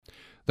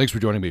Thanks for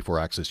joining me for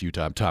Access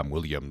Utah. I'm Tom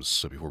Williams.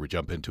 So before we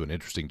jump into an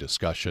interesting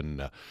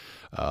discussion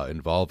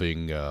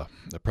involving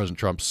President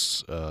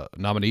Trump's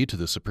nominee to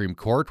the Supreme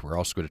Court, we're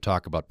also going to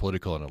talk about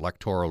political and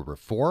electoral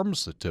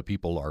reforms that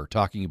people are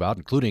talking about,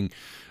 including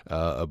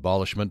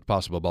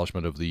possible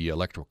abolishment of the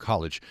Electoral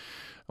College.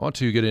 I want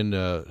to get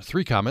in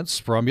three comments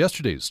from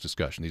yesterday's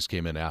discussion. These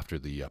came in after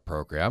the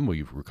program.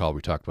 We recall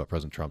we talked about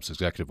President Trump's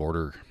executive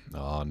order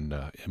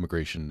on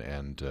immigration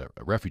and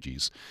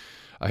refugees.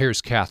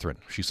 Here's Catherine.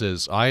 She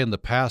says, I in the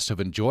past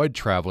have enjoyed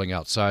traveling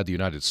outside the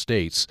United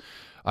States.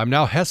 I'm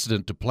now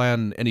hesitant to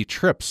plan any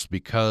trips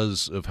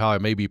because of how I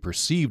may be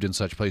perceived in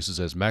such places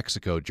as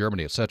Mexico,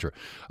 Germany, etc.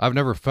 I've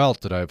never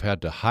felt that I've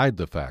had to hide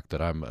the fact that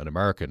I'm an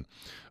American,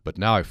 but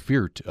now I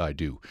fear I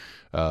do.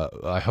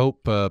 I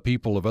hope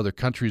people of other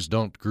countries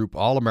don't group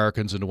all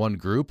Americans into one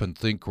group and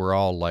think we're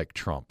all like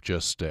Trump,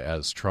 just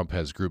as Trump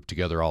has grouped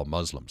together all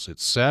Muslims.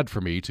 It's sad for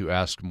me to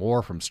ask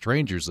more from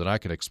strangers than I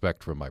can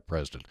expect from my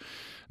president.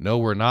 No,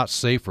 we're not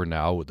safer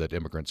now that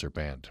immigrants are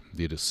banned.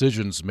 The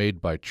decisions made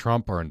by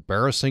Trump are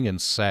embarrassing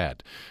and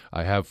sad.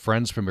 I have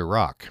friends from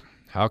Iraq.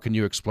 How can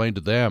you explain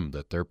to them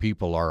that their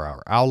people are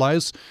our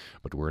allies,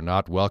 but we're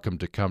not welcome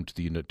to come to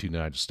the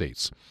United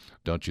States?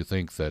 Don't you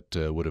think that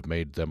would have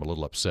made them a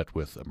little upset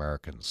with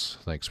Americans?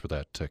 Thanks for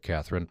that,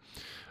 Catherine.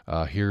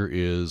 Here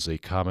is a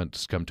comment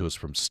that's come to us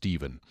from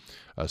Stephen.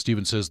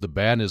 Stephen says, the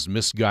ban is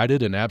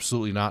misguided and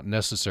absolutely not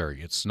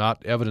necessary. It's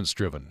not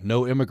evidence-driven.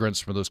 No immigrants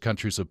from those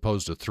countries have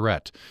posed a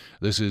threat.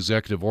 This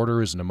executive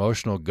order is an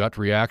emotional gut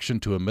reaction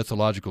to a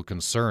mythological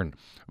concern.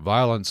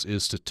 Violence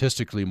is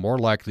statistically more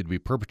likely to be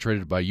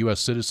perpetrated by U.S.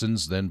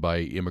 citizens than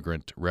by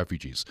immigrant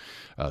refugees.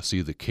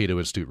 See the Cato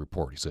Institute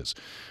report, he says.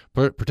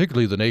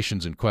 Particularly the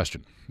nations in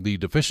question. The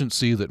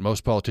deficiency that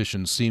most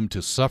politicians seem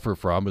to suffer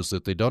from is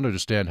that they don't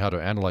understand how to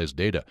analyze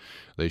data.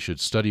 They should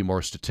study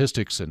more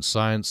statistics and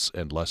science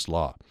and less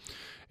law.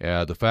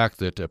 The fact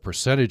that a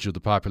percentage of the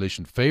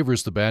population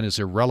favors the ban is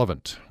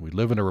irrelevant. We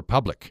live in a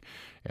republic,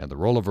 and the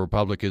role of a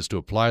republic is to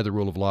apply the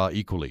rule of law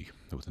equally.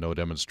 With no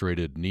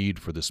demonstrated need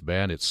for this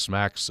ban, it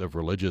smacks of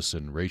religious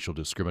and racial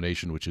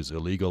discrimination, which is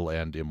illegal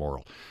and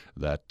immoral.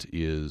 That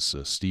is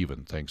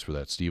Stephen. Thanks for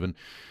that, Stephen.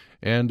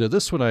 And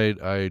this one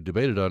I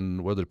debated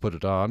on whether to put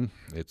it on.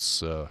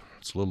 It's a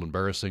little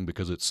embarrassing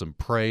because it's some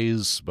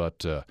praise,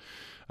 but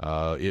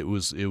it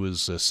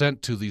was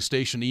sent to the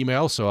station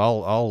email, so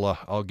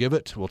I'll give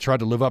it. We'll try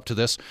to live up to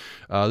this.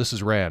 This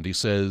is Rand. He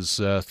says,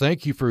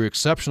 thank you for your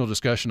exceptional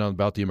discussion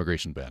about the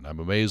immigration ban.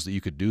 I'm amazed that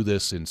you could do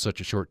this in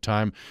such a short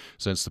time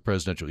since the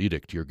presidential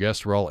edict. Your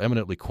guests were all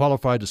eminently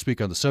qualified to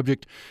speak on the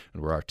subject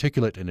and were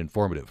articulate and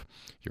informative.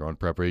 Your own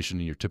preparation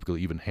and your typical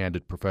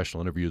even-handed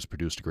professional interviews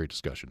produced a great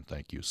discussion.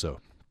 Thank you.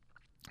 So,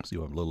 I'm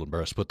a little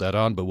embarrassed to put that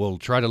on, but we'll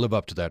try to live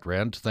up to that,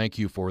 Rand. Thank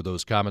you for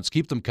those comments.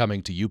 Keep them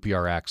coming to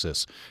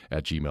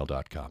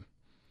upraccess@gmail.com.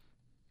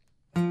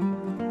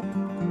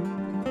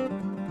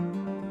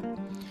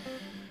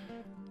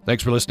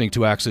 Thanks for listening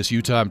to Access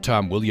Utah. I'm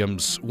Tom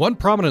Williams. One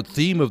prominent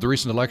theme of the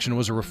recent election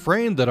was a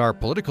refrain that our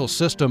political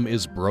system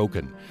is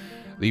broken.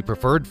 The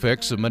preferred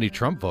fix of many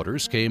Trump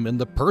voters came in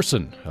the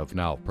person of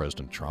now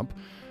President Trump.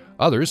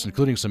 Others,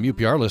 including some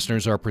UPR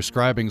listeners, are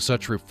prescribing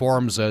such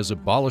reforms as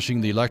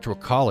abolishing the Electoral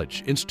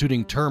College,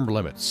 instituting term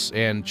limits,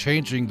 and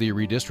changing the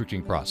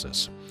redistricting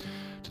process.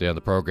 Today on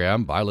the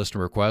program, by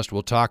listener request,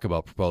 we'll talk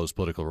about proposed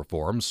political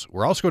reforms.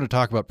 We're also going to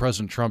talk about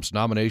President Trump's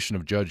nomination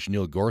of Judge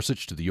Neil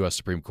Gorsuch to the U.S.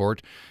 Supreme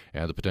Court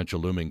and the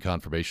potential looming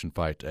confirmation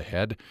fight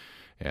ahead.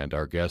 And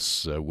our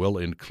guests will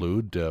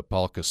include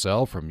Paul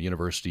Cassell from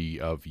University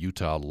of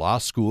Utah Law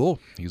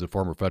School. He's a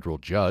former federal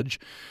judge.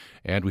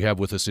 And we have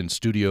with us in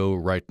studio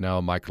right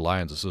now Mike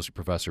Lyons, Associate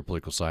Professor of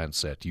Political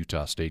Science at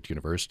Utah State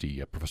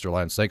University. Professor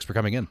Lyons, thanks for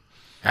coming in.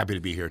 Happy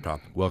to be here,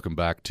 Tom. Welcome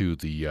back to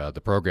the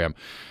program.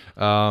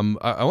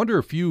 I wonder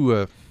if you,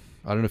 I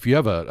don't know if you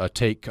have a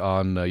take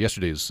on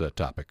yesterday's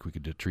topic. We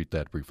could treat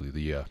that briefly,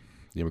 the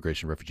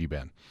immigration refugee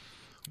ban.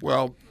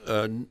 Well,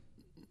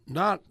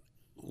 not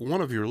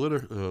one of your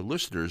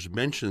listeners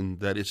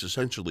mentioned that it's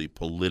essentially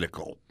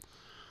political.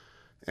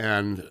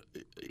 And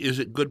is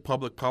it good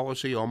public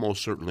policy?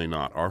 Almost certainly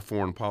not. Our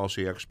foreign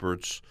policy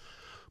experts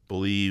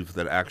believe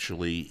that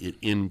actually it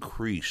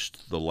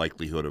increased the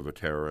likelihood of a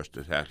terrorist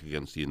attack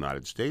against the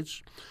United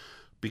States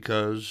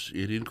because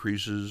it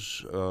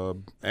increases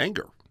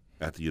anger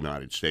at the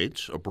United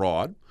States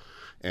abroad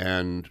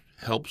and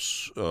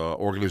helps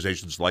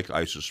organizations like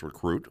ISIS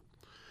recruit.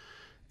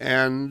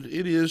 And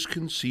it is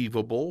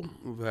conceivable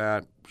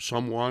that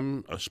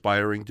someone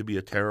aspiring to be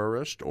a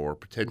terrorist or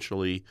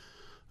potentially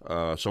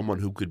someone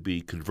who could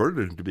be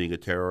converted into being a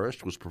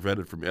terrorist was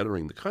prevented from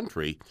entering the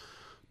country.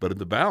 But in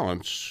the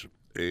balance,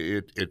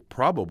 it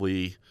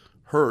probably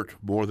hurt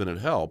more than it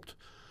helped.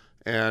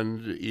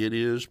 And it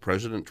is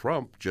President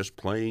Trump just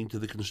playing to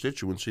the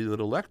constituency that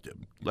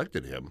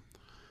elected him.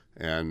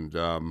 And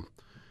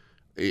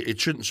it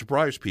shouldn't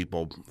surprise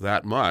people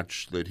that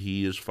much that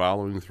he is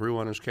following through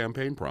on his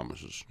campaign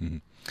promises. Mm-hmm.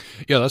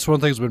 Yeah, that's one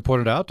of the things that's been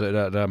pointed out,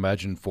 and I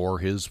imagine for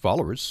his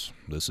followers.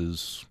 This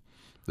is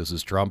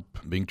Trump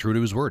being true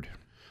to his word.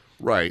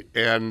 Right.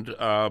 And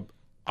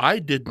I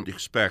didn't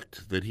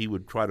expect that he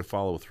would try to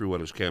follow through on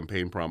his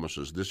campaign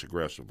promises this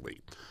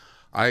aggressively.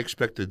 I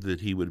expected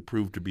that he would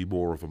prove to be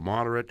more of a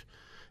moderate,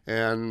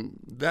 and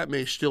that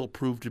may still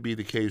prove to be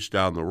the case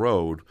down the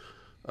road.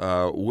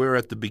 We're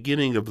at the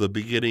beginning of the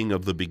beginning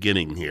of the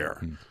beginning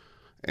here.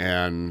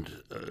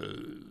 And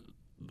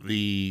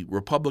the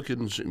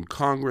Republicans in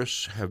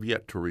Congress have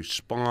yet to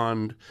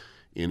respond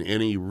in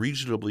any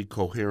reasonably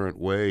coherent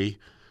way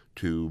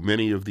to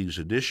many of these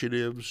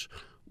initiatives.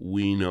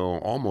 We know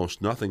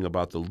almost nothing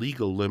about the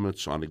legal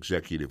limits on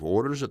executive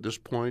orders at this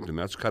point, and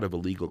that's kind of a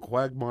legal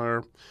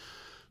quagmire.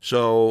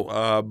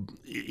 So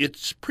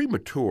it's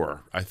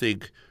premature, I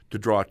think, to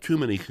draw too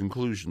many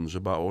conclusions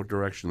about what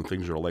direction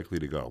things are likely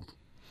to go.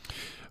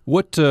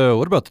 What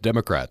about the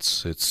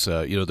Democrats? It's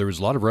there was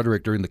a lot of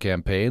rhetoric during the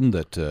campaign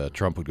that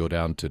Trump would go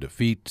down to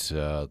defeat.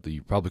 The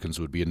Republicans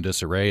would be in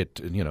disarray.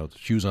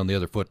 Shoes on the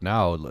other foot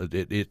now.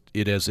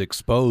 It has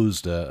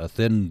exposed a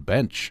thin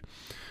bench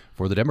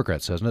for the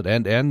Democrats, hasn't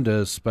it? And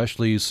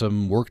especially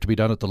some work to be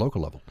done at the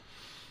local level.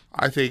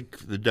 I think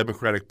the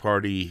Democratic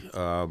Party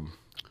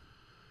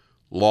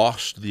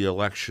lost the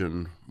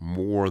election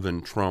more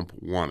than Trump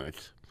won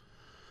it.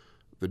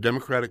 The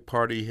Democratic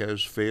Party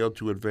has failed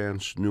to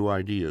advance new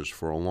ideas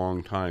for a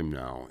long time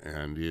now,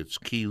 and its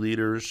key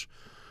leaders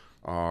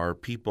are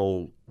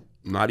people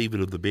not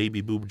even of the baby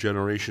boom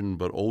generation,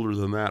 but older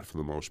than that for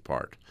the most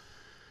part.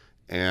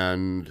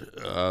 And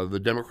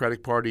the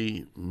Democratic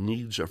Party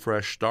needs a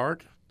fresh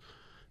start,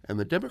 and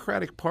the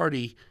Democratic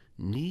Party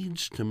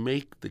needs to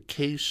make the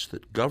case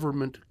that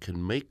government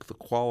can make the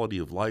quality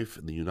of life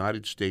in the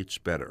United States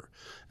better.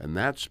 And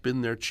that's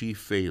been their chief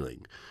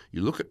failing.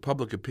 You look at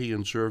public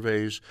opinion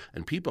surveys,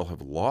 and people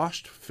have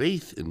lost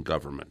faith in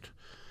government.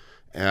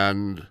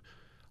 And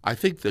I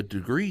think the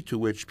degree to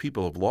which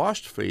people have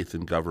lost faith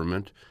in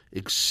government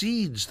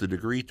exceeds the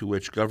degree to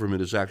which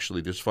government is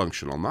actually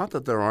dysfunctional. Not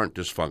that there aren't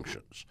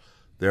dysfunctions.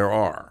 There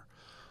are.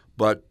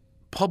 But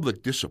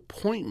public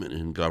disappointment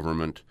in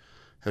government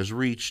has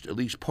reached, at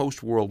least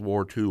post-World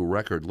War II,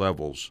 record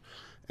levels.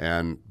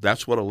 And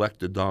that's what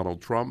elected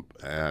Donald Trump,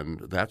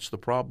 and that's the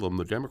problem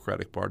the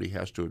Democratic Party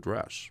has to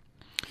address.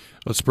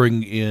 Let's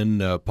bring in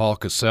Paul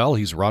Cassell.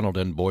 He's Ronald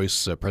N.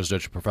 Boyce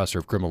Presidential Professor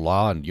of Criminal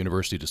Law and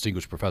University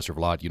Distinguished Professor of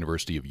Law at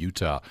University of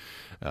Utah.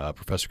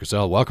 Professor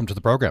Cassell, welcome to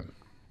the program.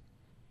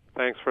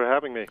 Thanks for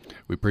having me.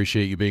 We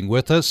appreciate you being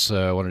with us.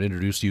 I want to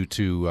introduce you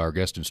to our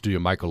guest in studio,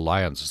 Michael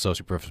Lyons,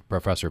 Associate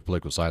Professor of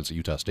Political Science at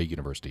Utah State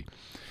University.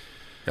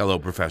 Hello,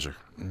 Professor.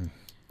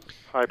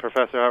 Hi,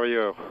 Professor. How are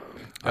you?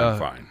 I'm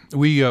fine.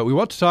 We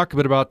want to talk a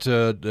bit about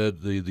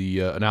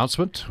the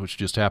announcement, which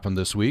just happened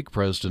this week.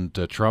 President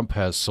Trump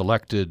has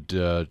selected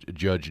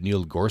Judge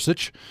Neil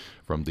Gorsuch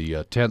from the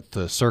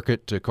 10th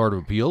Circuit Court of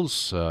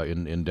Appeals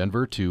in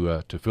Denver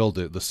to fill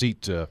the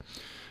seat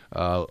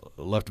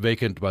left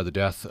vacant by the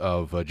death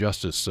of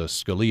Justice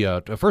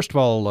Scalia. First of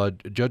all,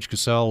 Judge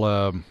Cassell,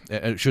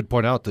 I should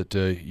point out that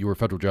you were a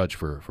federal judge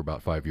for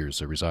about 5 years,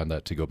 so resigned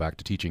that to go back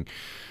to teaching.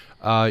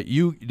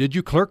 Did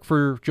you clerk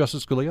for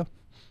Justice Scalia?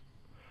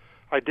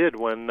 I did.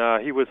 When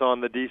he was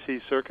on the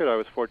D.C. Circuit, I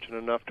was fortunate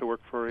enough to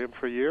work for him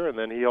for a year, and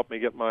then he helped me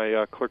get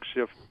my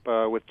clerkship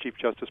with Chief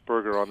Justice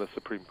Berger on the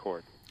Supreme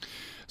Court.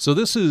 So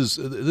this is,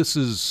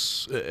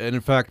 and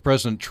in fact,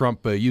 President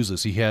Trump used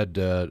this. He had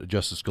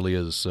Justice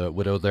Scalia's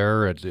widow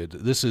there.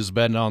 This has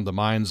been on the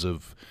minds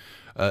of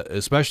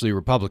especially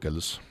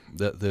Republicans.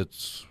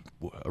 That's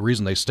a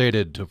reason they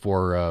stated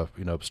for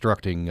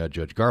obstructing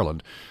Judge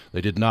Garland.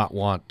 They did not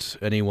want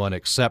anyone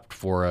except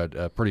for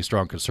a pretty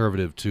strong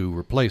conservative to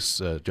replace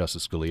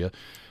Justice Scalia,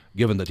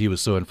 given that he was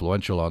so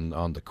influential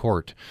on the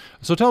court.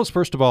 So tell us,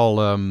 first of all,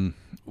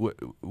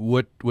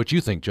 what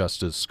you think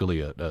Justice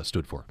Scalia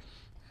stood for.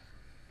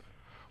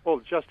 Well,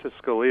 Justice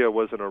Scalia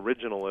was an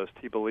originalist.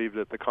 He believed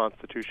that the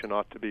Constitution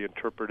ought to be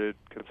interpreted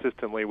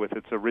consistently with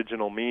its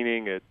original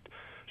meaning. It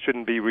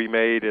shouldn't be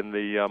remade in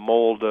the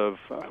mold of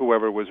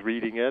whoever was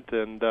reading it,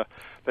 and that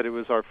it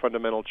was our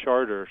fundamental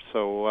charter.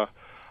 So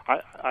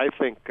I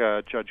think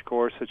Judge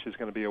Gorsuch is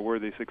going to be a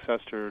worthy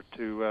successor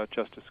to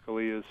Justice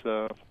Scalia's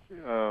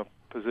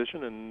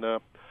position, and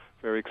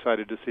very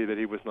excited to see that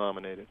he was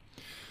nominated.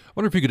 I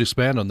wonder if you could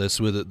expand on this.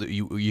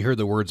 You heard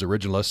the words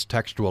originalist,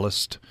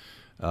 textualist.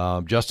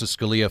 Justice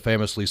Scalia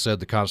famously said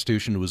the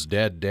Constitution was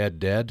dead, dead,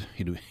 dead.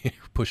 He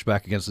pushed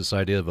back against this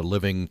idea of a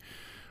living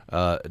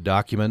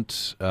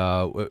document.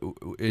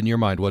 In your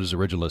mind, what does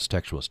originalist,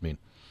 textualist mean?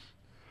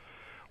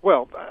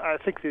 Well, I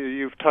think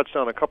you've touched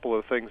on a couple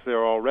of things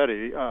there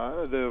already.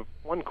 The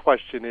one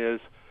question is,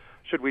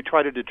 should we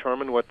try to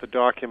determine what the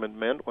document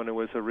meant when it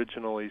was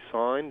originally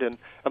signed? And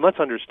let's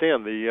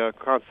understand, the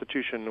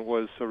Constitution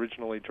was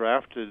originally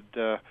drafted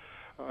in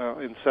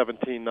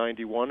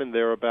 1791 and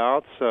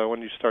thereabouts.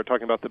 When you start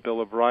talking about the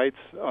Bill of Rights,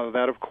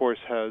 that, of course,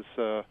 has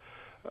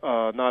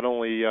not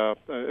only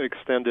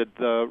extended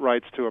the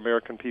rights to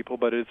American people,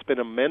 but it's been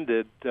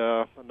amended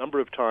a number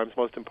of times,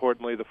 most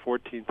importantly the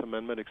 14th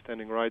Amendment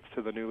extending rights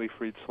to the newly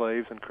freed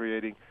slaves and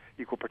creating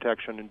equal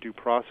protection and due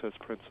process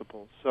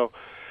principles. So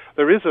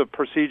there is a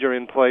procedure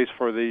in place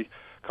for the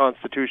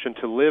Constitution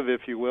to live,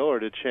 if you will, or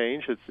to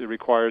change. It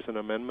requires an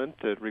amendment.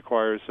 It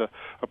requires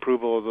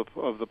approval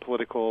of the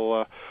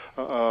political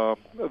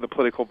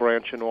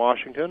branch in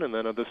Washington, and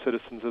then of the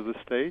citizens of the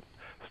states.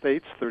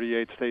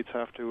 38 states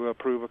have to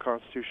approve a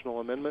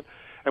constitutional amendment.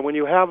 And when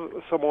you have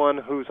someone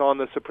who's on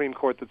the Supreme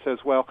Court that says,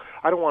 well,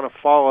 I don't want to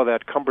follow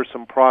that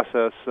cumbersome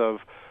process of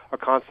a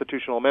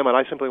constitutional amendment,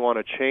 I simply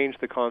want to change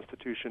the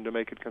Constitution to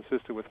make it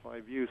consistent with my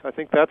views, I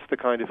think that's the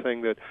kind of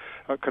thing that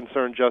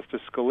concerned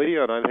Justice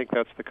Scalia, and I think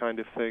that's the kind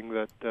of thing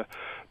that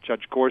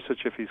Judge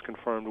Gorsuch, if he's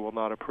confirmed, will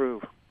not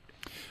approve.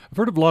 I've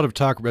heard a lot of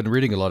talk, been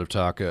reading a lot of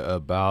talk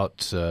about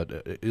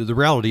the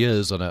reality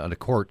is on a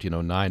court,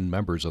 9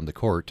 members on the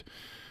court,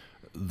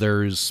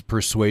 there's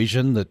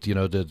persuasion that,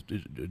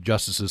 the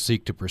justices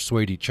seek to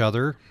persuade each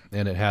other,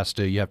 and you have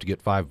to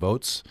get 5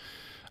 votes.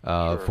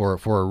 Sure.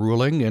 For a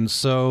ruling, and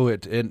so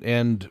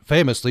and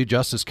famously,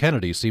 Justice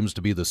Kennedy seems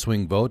to be the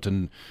swing vote,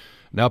 and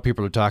now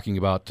people are talking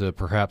about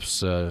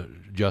perhaps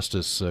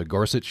Justice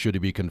Gorsuch, should he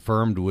be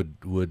confirmed,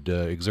 would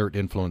exert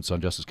influence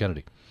on Justice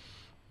Kennedy.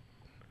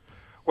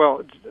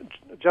 Well,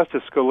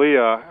 Justice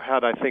Scalia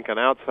had, I think, an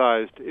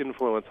outsized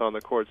influence on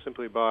the court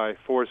simply by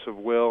force of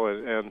will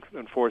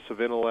and force of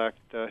intellect.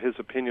 His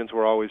opinions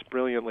were always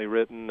brilliantly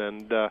written,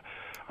 and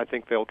I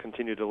think they'll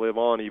continue to live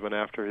on even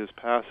after his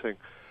passing.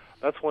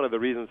 That's one of the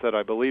reasons that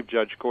I believe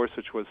Judge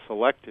Gorsuch was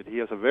selected. He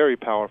has a very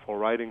powerful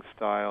writing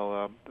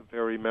style,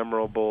 very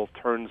memorable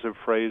turns of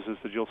phrases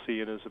that you'll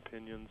see in his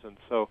opinions. And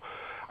so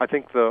I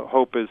think the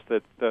hope is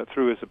that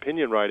through his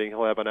opinion writing,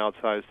 he'll have an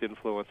outsized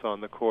influence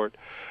on the court.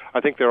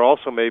 I think there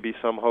also may be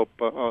some hope,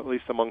 at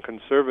least among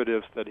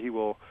conservatives, that he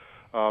will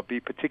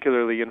be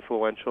particularly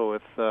influential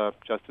with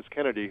Justice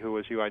Kennedy, who,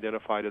 as you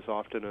identified, is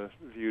often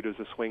viewed as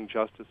a swing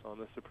justice on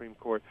the Supreme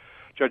Court.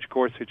 Judge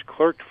Gorsuch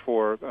clerked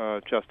for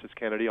Justice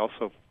Kennedy,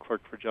 also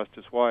clerked for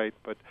Justice White,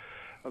 but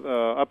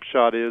the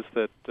upshot is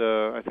that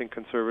I think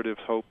conservatives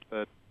hope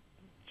that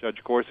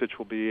Judge Gorsuch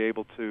will be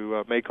able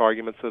to make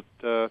arguments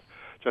that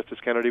Justice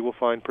Kennedy will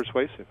find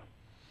persuasive.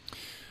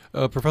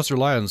 Professor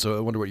Lyons, I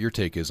wonder what your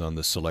take is on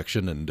this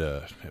selection, and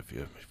if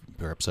you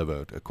perhaps have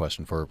a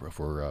question for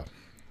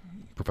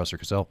Professor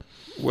Cassell.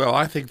 Well,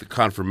 I think the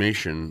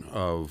confirmation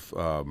of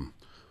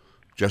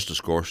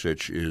Justice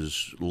Gorsuch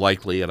is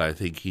likely, and I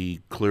think he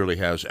clearly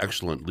has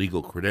excellent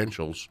legal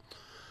credentials.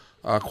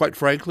 Quite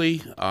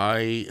frankly,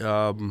 I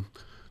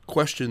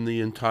question the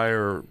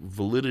entire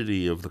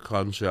validity of the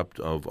concept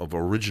of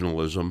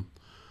originalism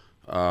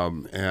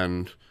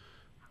and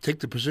take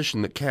the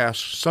position that Cass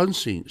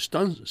Sunstein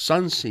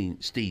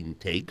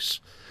takes,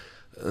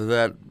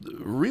 that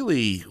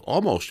really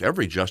almost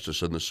every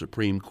justice in the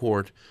Supreme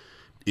Court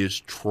is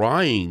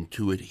trying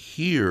to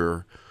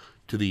adhere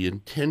to the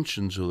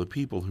intentions of the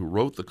people who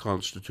wrote the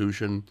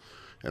Constitution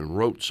and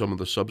wrote some of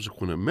the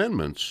subsequent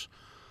amendments,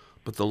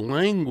 but the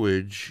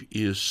language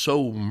is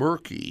so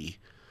murky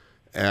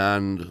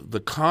and the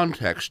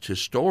context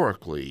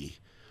historically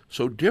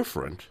so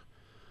different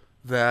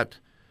that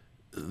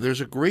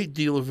there's a great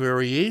deal of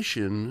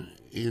variation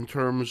in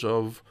terms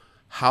of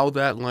how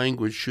that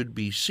language should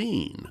be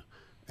seen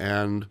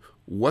and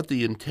what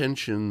the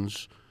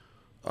intentions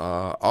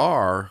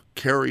are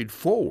carried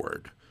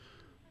forward.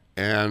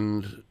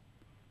 And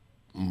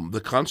the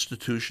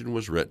Constitution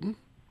was written,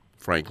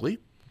 frankly,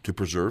 to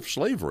preserve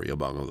slavery,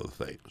 among other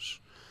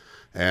things.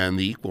 And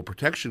the Equal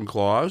Protection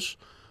Clause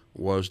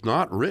was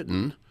not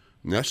written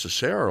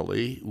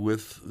necessarily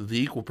with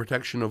the equal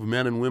protection of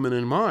men and women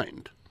in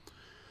mind.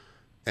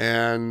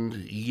 And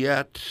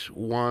yet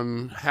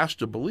one has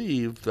to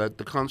believe that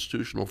the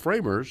constitutional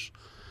framers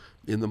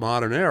in the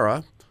modern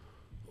era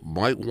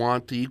might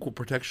want the Equal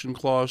Protection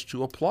Clause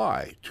to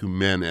apply to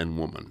men and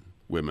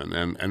women,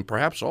 and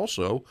perhaps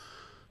also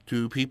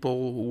to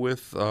people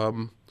with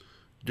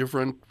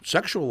different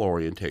sexual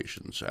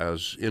orientations,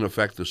 as in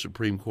effect the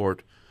Supreme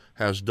Court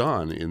has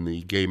done in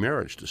the gay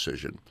marriage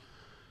decision.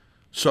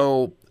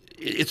 So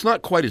it's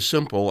not quite as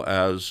simple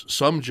as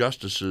some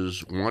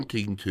justices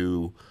wanting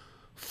to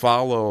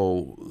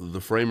follow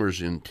the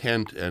framers'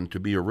 intent and to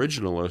be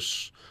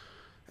originalists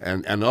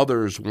and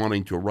others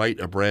wanting to write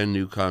a brand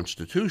new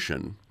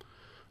constitution.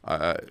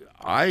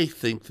 I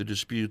think the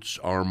disputes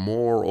are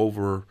more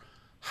over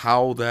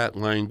how that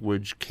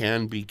language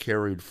can be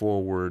carried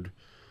forward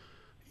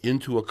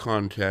into a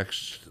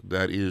context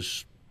that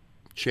is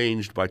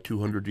changed by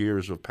 200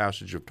 years of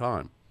passage of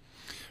time.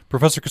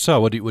 Professor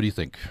Cassell, what do you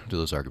think to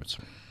those arguments?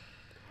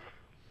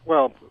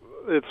 Well,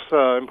 it's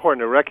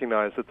important to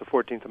recognize that the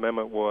 14th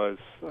Amendment was,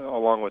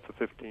 along with the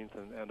 15th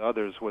and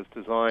others, was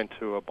designed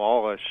to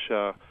abolish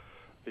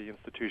the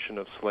institution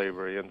of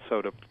slavery. And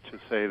so to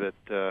say that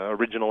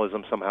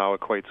originalism somehow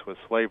equates with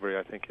slavery,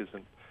 I think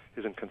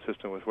isn't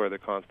consistent with where the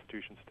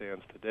Constitution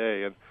stands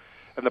today. And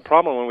the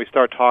problem when we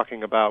start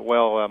talking about,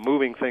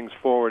 moving things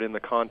forward in the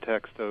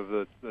context of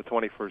the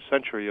 21st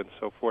century and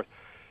so forth,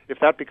 if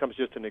that becomes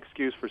just an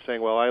excuse for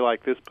saying, I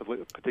like this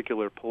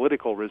particular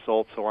political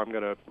result, so I'm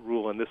going to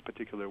rule in this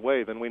particular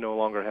way, then we no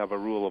longer have a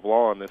rule of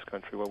law in this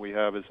country. What we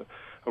have is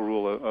a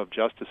rule of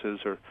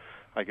justices or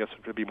I guess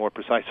to be more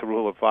precise, a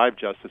rule of 5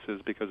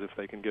 justices, because if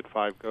they can get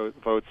 5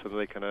 votes, then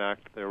they can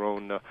enact their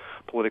own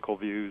political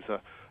views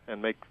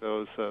and make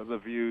those the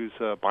views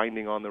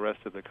binding on the rest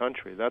of the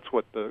country. That's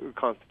what the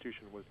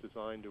Constitution was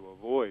designed to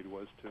avoid,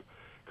 was to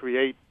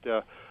create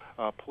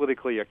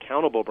politically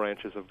accountable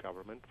branches of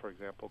government, for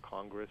example,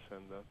 Congress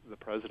and the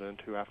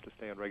President, who have to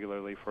stand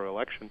regularly for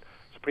election.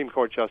 Supreme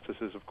Court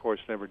justices, of course,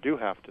 never do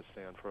have to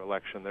stand for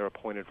election. They're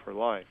appointed for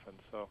life. And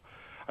so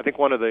I think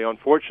one of the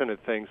unfortunate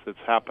things that's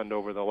happened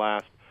over the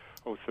last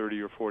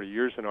 30 or 40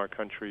 years in our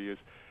country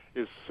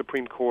is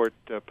Supreme Court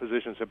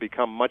positions have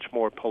become much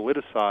more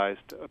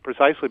politicized,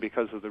 precisely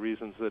because of the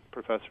reasons that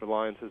Professor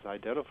Lyons has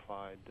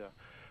identified.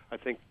 I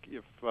think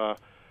if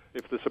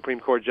the Supreme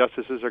Court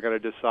justices are going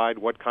to decide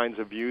what kinds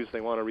of views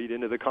they want to read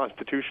into the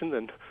Constitution,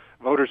 then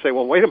voters say,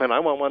 "Well, wait a minute, I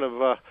want one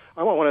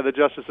of the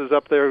justices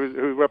up there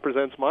who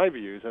represents my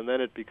views," and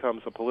then it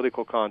becomes a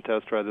political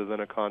contest rather than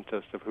a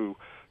contest of who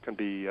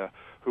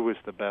is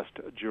the best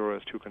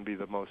jurist, who can be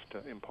the most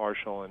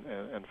impartial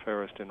and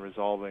fairest in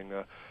resolving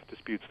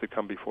disputes that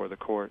come before the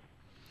court.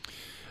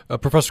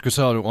 Professor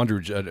Casale, I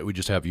wondered, we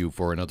just have you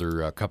for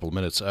another couple of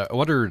minutes. I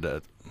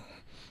wondered,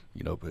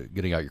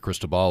 getting out your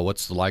crystal ball,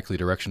 what's the likely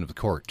direction of the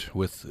court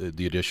with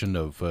the addition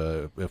of,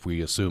 if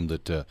we assume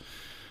that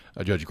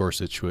Judge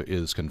Gorsuch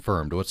is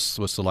confirmed,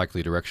 what's the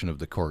likely direction of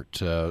the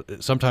court?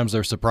 Sometimes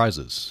there are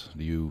surprises.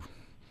 Do you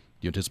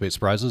anticipate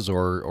surprises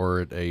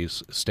or a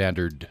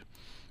standard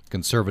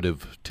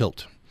conservative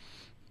tilt?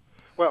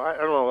 Well, I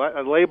don't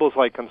know. Labels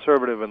like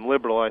conservative and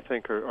liberal, I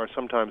think, are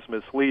sometimes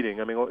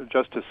misleading. I mean,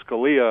 Justice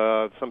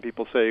Scalia, some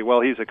people say,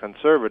 well, he's a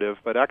conservative,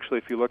 but actually,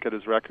 if you look at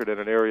his record in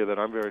an area that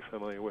I'm very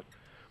familiar with,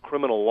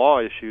 criminal law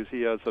issues,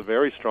 he has a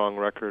very strong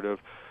record of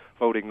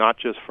voting not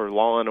just for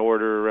law and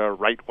order,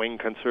 right-wing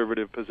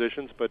conservative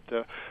positions, but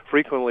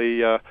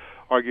frequently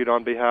argued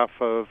on behalf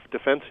of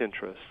defense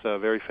interests.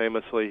 Very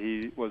famously,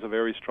 he was a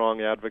very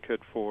strong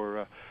advocate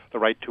for the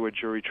right to a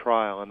jury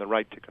trial and the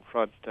right to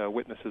confront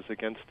witnesses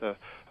against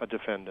a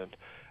defendant.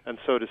 And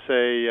so to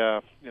say,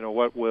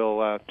 what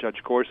will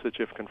Judge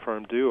Gorsuch, if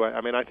confirmed, do?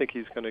 I think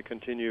he's going to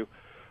continue.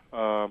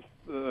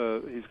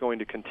 He's going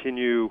to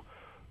continue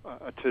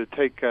to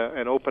take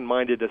an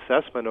open-minded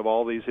assessment of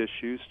all these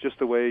issues, just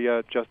the way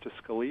Justice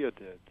Scalia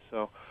did.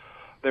 So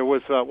there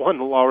was one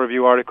law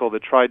review article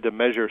that tried to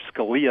measure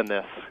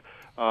Scalia-ness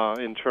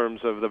in terms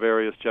of the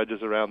various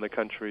judges around the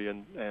country,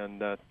 and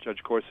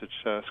Judge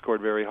Gorsuch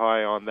scored very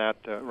high on that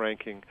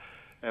ranking.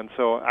 And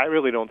so I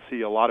really don't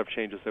see a lot of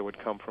changes that would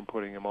come from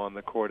putting him on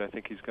the court. I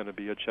think he's going to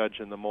be a judge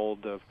in the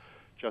mold of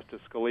Justice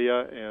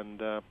Scalia,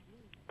 and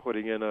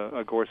putting in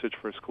a Gorsuch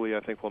for Scalia, I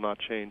think, will not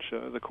change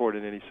the court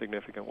in any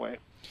significant way.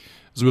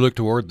 As we look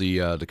toward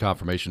the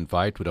confirmation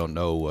fight, we don't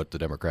know what the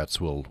Democrats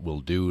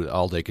will do.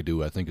 All they could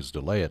do, I think, is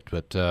delay it.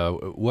 But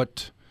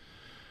what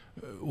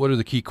are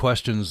the key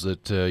questions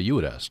that you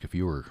would ask if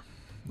you were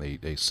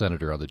a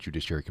senator on the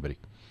Judiciary Committee?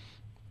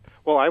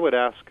 Well, I would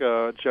ask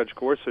Judge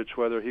Gorsuch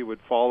whether he would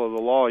follow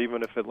the law,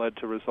 even if it led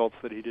to results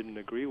that he didn't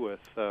agree with.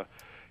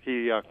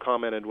 He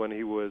commented when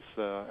he was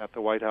at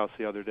the White House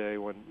the other day,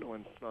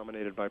 when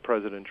nominated by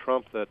President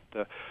Trump,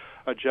 that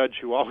a judge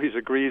who always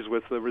agrees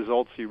with the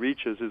results he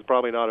reaches is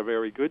probably not a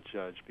very good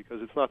judge,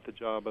 because it's not the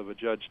job of a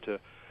judge to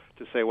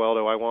say, well,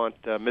 do I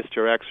want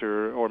Mr. X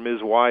or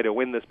Ms. Y to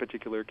win this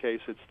particular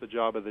case? It's the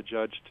job of the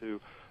judge to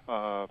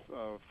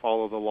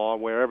follow the law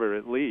wherever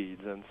it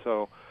leads. And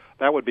so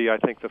that would be, I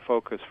think, the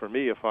focus for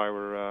me if I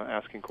were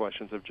asking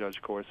questions of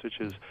Judge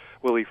Gorsuch, is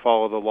will he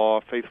follow the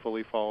law,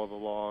 faithfully follow the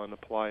law, and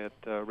apply it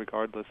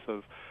regardless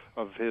of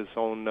his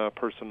own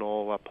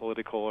personal,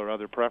 political, or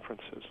other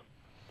preferences.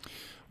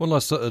 One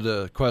last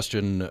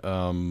question,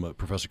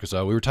 Professor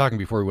Casale. We were talking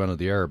before we went on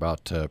the air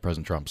about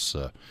President Trump's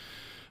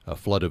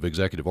flood of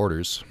executive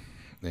orders.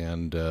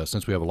 And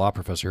since we have a law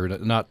professor here,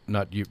 not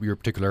your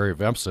particular area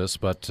of emphasis,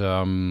 but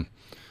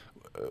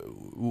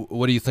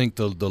what do you think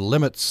the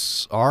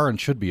limits are and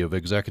should be of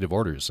executive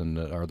orders, and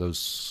are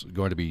those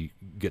going to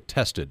get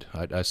tested?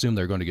 I assume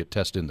they're going to get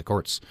tested in the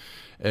courts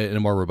in a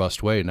more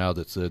robust way now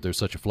that there's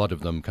such a flood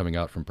of them coming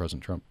out from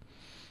President Trump.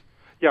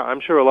 Yeah,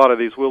 I'm sure a lot of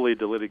these will lead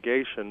to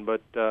litigation,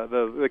 but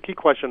the key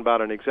question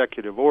about an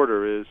executive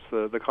order is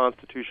the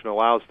Constitution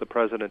allows the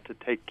president to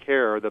take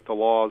care that the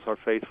laws are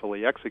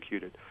faithfully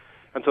executed.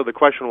 And so the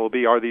question will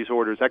be, are these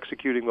orders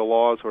executing the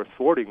laws or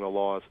thwarting the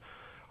laws?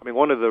 I mean,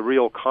 one of the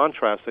real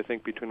contrasts, I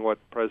think, between what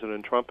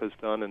President Trump has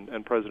done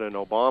and President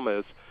Obama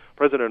is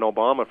President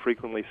Obama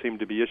frequently seemed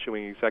to be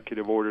issuing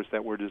executive orders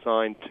that were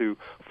designed to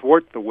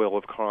thwart the will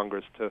of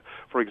Congress, to,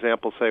 for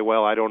example, say,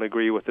 well, I don't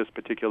agree with this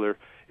particular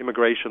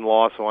immigration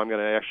law, so I'm going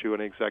to issue an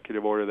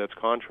executive order that's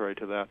contrary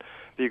to that.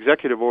 The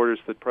executive orders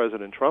that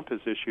President Trump has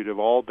issued have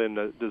all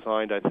been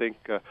designed, I think,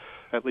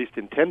 at least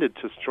intended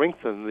to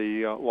strengthen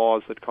the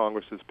laws that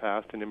Congress has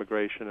passed in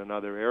immigration and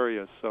other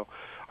areas. So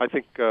I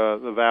think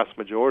the vast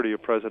majority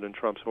of President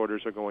Trump's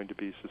orders are going to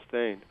be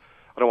sustained.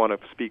 I don't want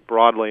to speak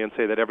broadly and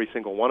say that every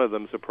single one of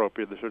them is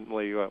appropriate.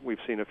 Certainly, we've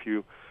seen a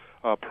few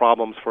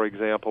problems, for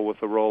example, with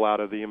the rollout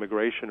of the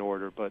immigration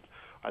order. But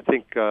I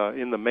think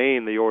in the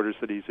main, the orders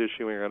that he's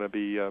issuing are going to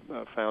be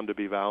found to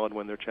be valid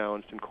when they're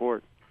challenged in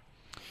court.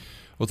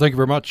 Well, thank you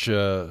very much,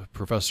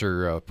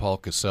 Professor Paul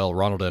Cassell,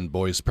 Ronald N.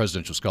 Boyce,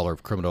 Presidential Scholar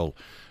of Criminal,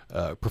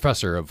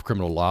 Professor of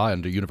Criminal Law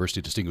and a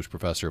University Distinguished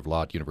Professor of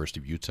Law at University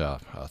of Utah.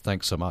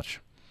 Thanks so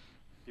much.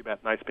 You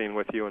bet. Nice being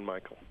with you and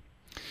Michael.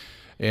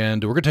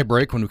 And we're going to take a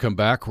break. When we come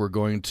back, we're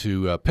going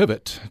to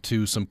pivot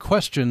to some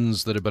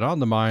questions that have been on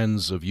the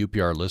minds of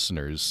UPR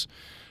listeners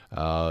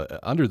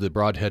under the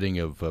broad heading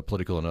of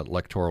political and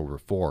electoral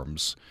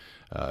reforms.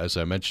 As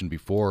I mentioned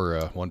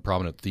before, one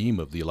prominent theme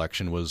of the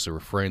election was a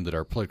refrain that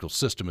our political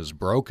system is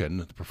broken.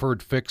 The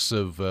preferred fix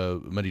of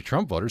many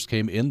Trump voters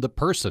came in the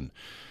person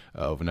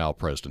of now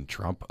President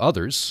Trump.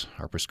 Others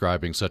are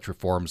prescribing such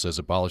reforms as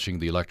abolishing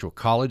the Electoral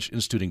College,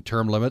 instituting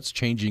term limits,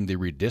 changing the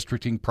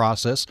redistricting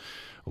process.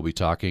 We'll be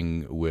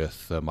talking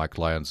with Mike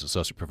Lyons,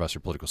 Associate Professor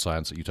of Political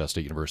Science at Utah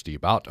State University,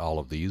 about all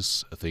of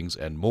these things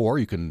and more.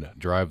 You can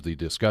drive the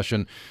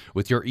discussion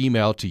with your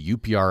email to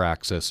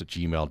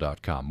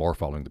upraccess@gmail.com. More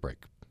following the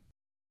break.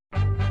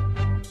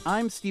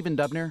 I'm Stephen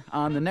Dubner.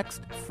 On the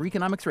next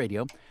Freakonomics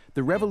Radio,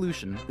 the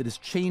revolution that is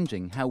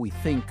changing how we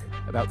think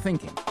about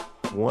thinking.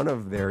 One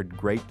of their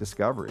great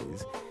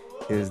discoveries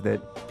is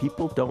that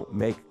people don't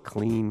make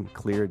clean,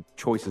 clear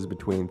choices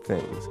between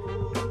things.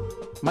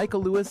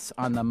 Michael Lewis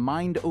on the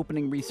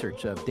mind-opening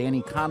research of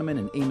Danny Kahneman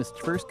and Amos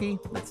Tversky.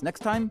 That's next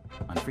time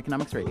on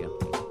Freakonomics Radio.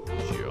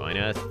 Join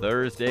us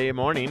Thursday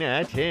morning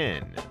at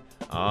 10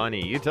 on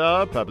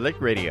Utah Public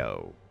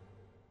Radio.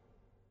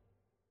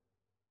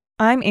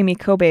 I'm Amy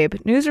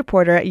Kobabe, news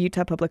reporter at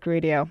Utah Public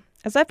Radio.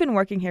 As I've been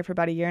working here for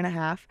about a year and a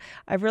half,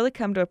 I've really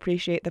come to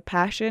appreciate the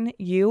passion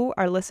you,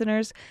 our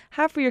listeners,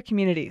 have for your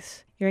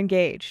communities. You're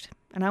engaged.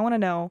 And I want to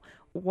know,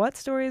 what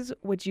stories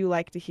would you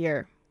like to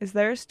hear? Is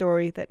there a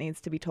story that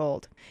needs to be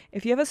told?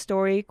 If you have a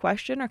story,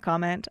 question, or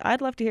comment,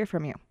 I'd love to hear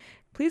from you.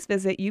 Please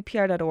visit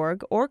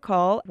upr.org or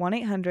call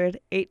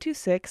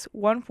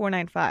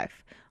 1-800-826-1495.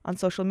 On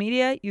social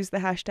media, use the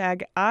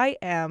hashtag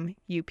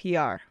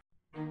 #IamUPR.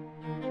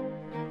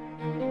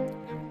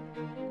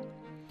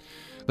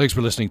 Thanks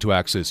for listening to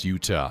Access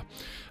Utah.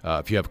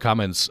 If you have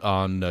comments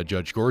on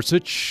Judge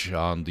Gorsuch,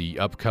 on the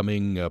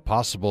upcoming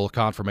possible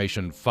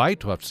confirmation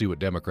fight, we'll have to see what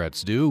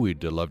Democrats do.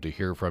 We'd love to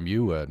hear from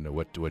you and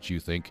what you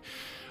think.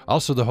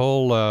 Also, the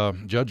whole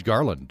Judge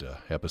Garland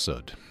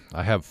episode.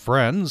 I have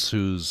friends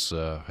whose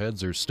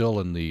heads are still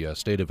in the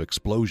state of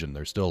explosion.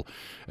 They're still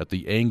at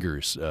the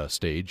anger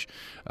stage.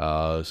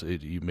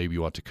 You maybe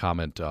want to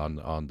comment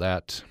on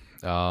that.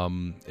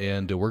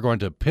 And we're going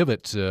to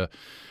pivot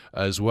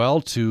as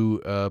well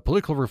to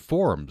political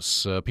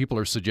reforms. People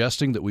are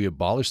suggesting that we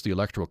abolish the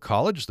Electoral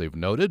College. They've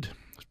noted,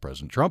 as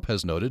President Trump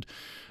has noted,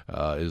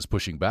 is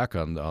pushing back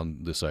on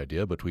this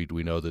idea. But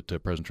we know that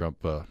President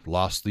Trump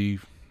lost the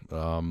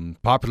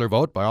popular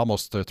vote by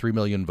almost 3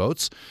 million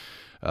votes.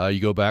 You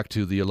go back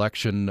to the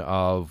election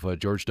of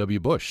George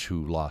W. Bush,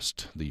 who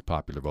lost the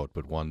popular vote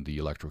but won the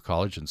Electoral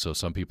College. And so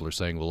some people are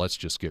saying, well, let's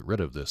just get rid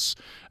of this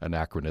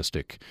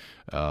anachronistic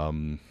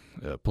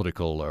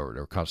political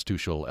or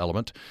constitutional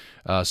element.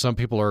 Some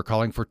people are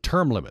calling for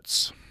term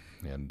limits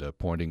and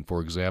pointing,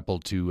 for example,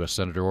 to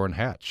Senator Orrin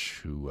Hatch,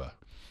 who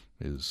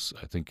is,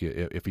 I think,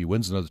 if he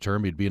wins another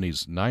term, he'd be in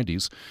his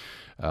 90s,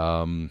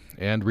 and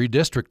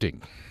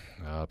redistricting.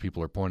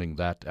 People are pointing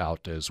that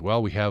out as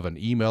well. We have an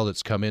email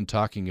that's come in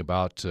talking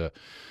about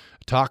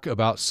talk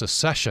about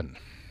secession,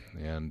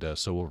 and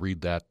so we'll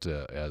read that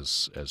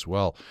as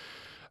well.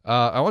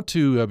 I want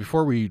to,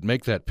 before we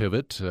make that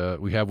pivot,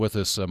 we have with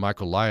us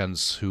Michael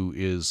Lyons, who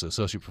is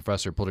Associate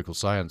Professor of Political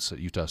Science at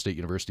Utah State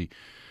University.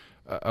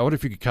 I wonder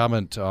if you could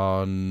comment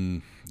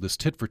on this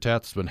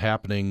tit-for-tat that's been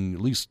happening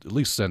at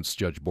least since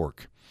Judge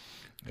Bork.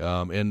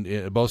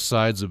 And both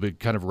sides have been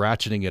kind of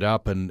ratcheting it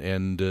up,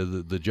 and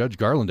the Judge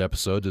Garland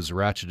episode has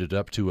ratcheted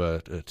up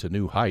to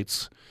new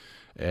heights.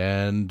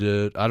 And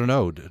I don't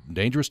know,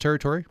 dangerous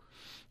territory?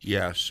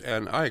 Yes,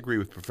 and I agree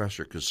with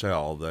Professor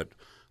Cassell that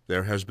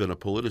there has been a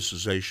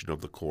politicization of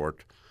the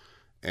court,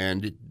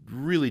 and it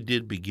really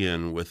did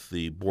begin with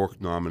the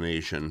Bork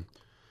nomination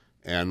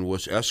and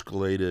was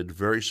escalated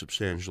very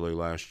substantially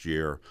last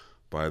year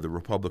by the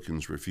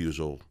Republicans'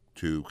 refusal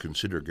to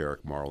consider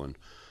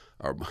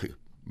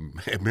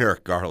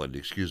Merrick Garland,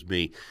 excuse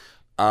me.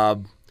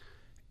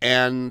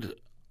 And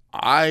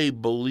I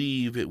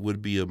believe it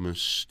would be a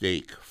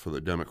mistake for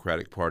the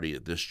Democratic Party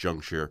at this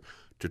juncture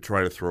to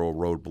try to throw a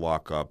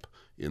roadblock up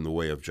in the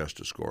way of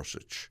Justice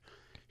Gorsuch.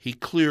 He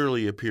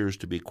clearly appears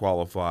to be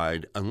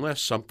qualified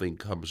unless something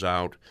comes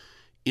out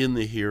in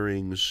the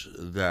hearings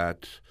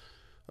that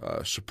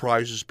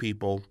surprises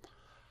people.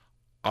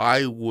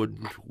 I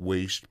wouldn't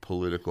waste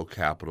political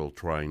capital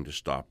trying to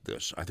stop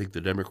this. I think the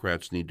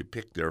Democrats need to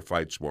pick their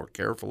fights more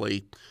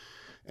carefully,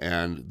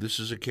 and this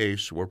is a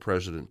case where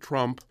President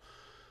Trump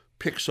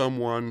picked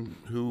someone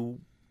who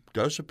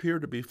does appear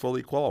to be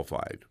fully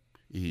qualified.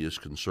 He is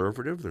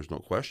conservative, there's no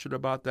question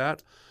about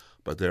that,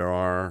 but there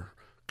are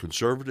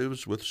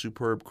conservatives with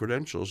superb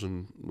credentials,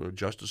 and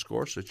Justice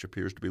Gorsuch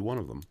appears to be one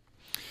of them.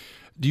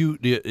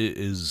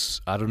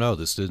 I don't know.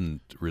 This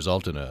didn't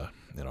result in a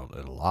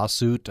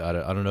lawsuit. I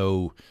don't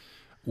know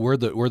where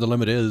the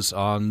limit is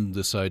on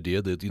this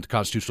idea, the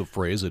constitutional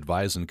phrase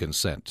 "advise and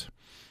consent."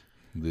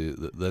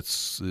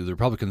 The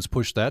Republicans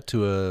pushed that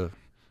to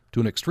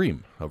an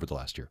extreme over the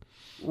last year.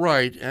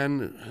 Right,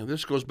 and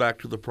this goes back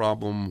to the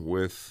problem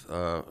with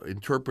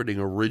interpreting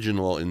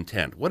original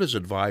intent. What does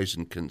advise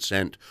and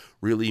consent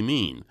really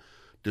mean?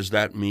 Does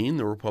that mean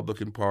the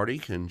Republican Party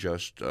can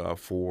just,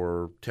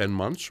 for 10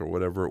 months or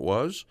whatever it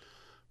was,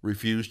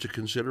 refuse to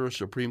consider a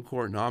Supreme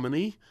Court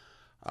nominee?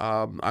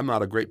 I'm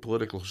not a great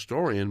political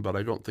historian, but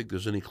I don't think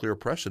there's any clear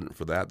precedent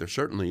for that. There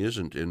certainly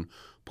isn't in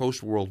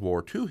post-World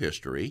War II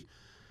history.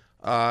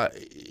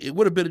 It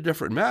would have been a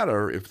different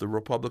matter if the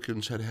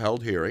Republicans had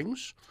held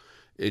hearings,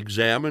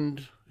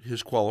 examined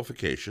his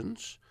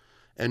qualifications,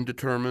 and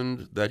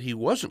determined that he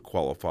wasn't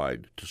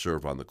qualified to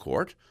serve on the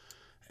court.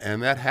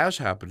 And that has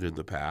happened in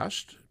the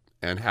past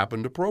and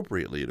happened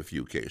appropriately in a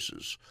few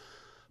cases.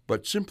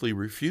 But simply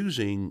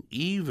refusing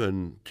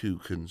even to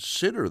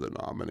consider the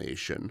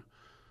nomination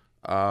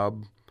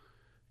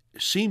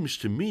seems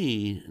to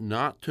me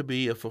not to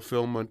be a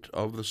fulfillment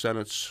of the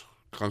Senate's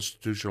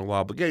constitutional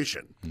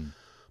obligation.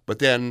 But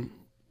then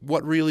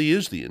what really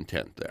is the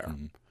intent there?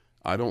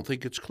 I don't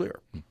think it's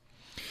clear.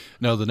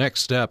 Now, the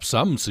next step,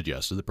 some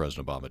suggested that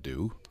President Obama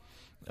do,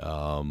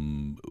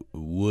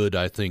 would,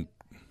 I think,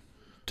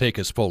 take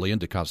us fully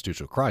into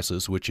constitutional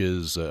crisis, which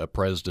is a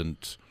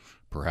president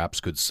perhaps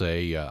could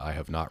say, I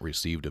have not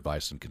received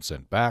advice and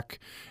consent back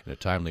in a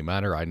timely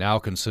manner. I now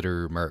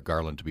consider Merrick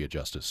Garland to be a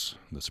justice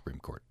in the Supreme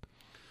Court.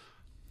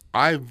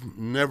 I've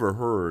never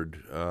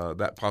heard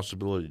that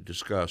possibility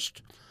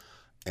discussed,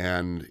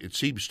 and it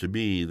seems to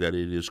me that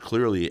it is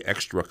clearly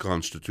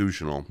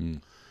extra-constitutional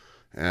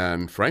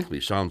and frankly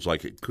sounds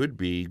like it could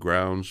be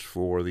grounds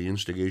for the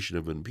instigation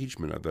of an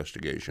impeachment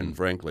investigation,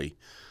 frankly.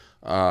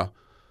 But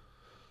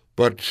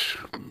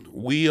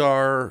we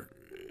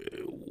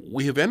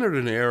have entered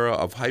an era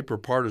of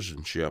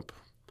hyperpartisanship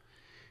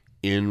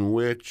in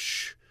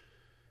which,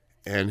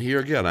 and here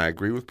again I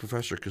agree with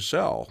Professor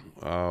Cassell,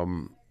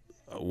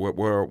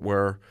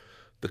 where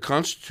the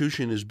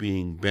Constitution is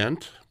being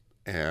bent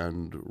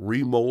and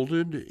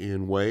remolded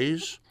in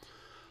ways.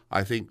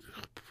 I think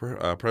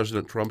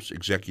President Trump's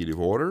executive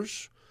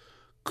orders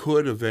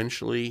could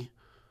eventually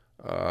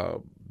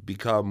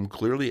become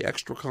clearly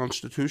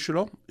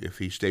extra-constitutional if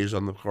he stays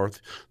on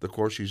the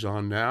course he's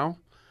on now.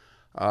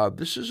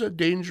 This is a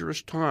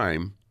dangerous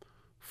time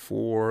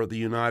for the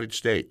United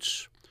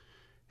States.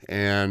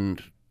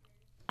 And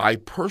I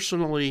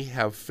personally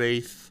have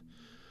faith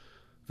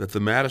that the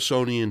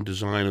Madisonian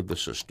design of the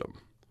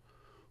system,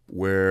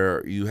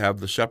 where you have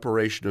the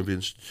separation of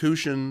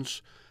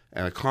institutions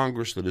and a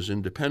Congress that is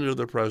independent of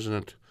the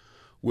president,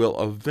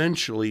 will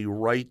eventually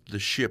right the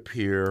ship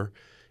here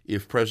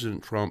if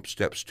President Trump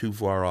steps too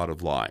far out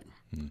of line.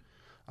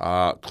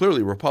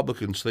 Clearly,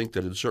 Republicans think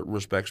that in certain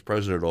respects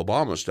President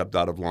Obama stepped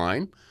out of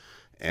line,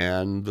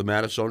 and the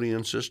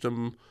Madisonian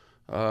system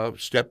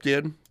stepped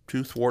in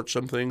to thwart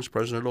some things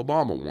President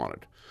Obama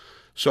wanted.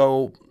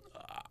 So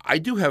I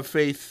do have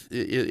faith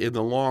in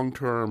the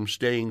long-term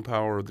staying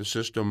power of the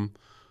system,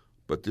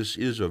 but this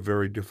is a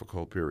very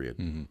difficult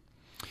period.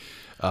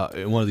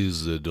 One of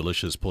these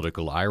delicious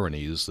political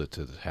ironies that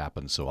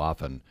happen so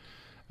often,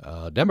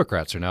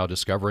 Democrats are now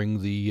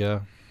discovering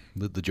the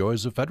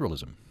joys of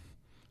federalism.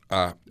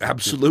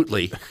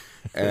 Absolutely.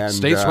 And,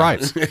 states'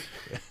 rights.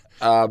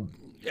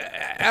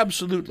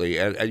 Absolutely.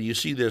 And you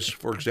see this,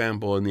 for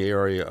example, in the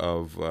area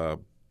of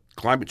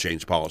climate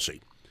change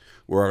policy,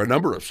 where a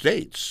number of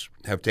states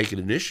have taken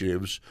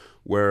initiatives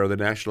where the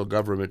national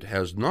government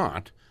has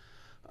not.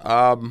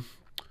 But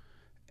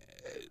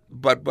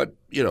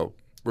you know,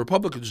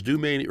 Republicans do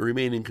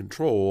remain in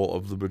control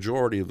of the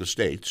majority of the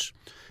states.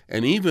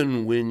 And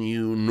even when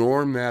you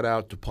norm that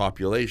out to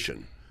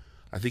population,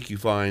 I think you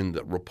find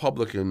that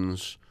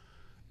Republicans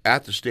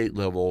at the state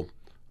level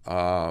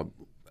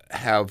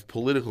have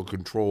political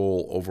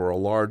control over a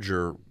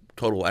larger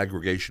total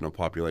aggregation of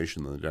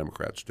population than the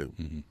Democrats do.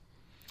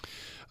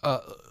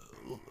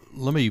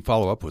 Let me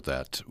follow up with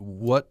that.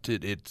 What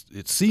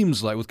it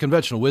seems like with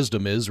conventional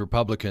wisdom is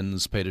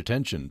Republicans paid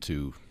attention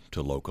to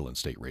local and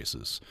state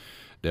races.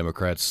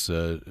 Democrats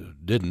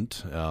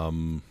didn't.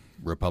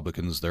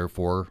 Republicans,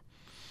 therefore,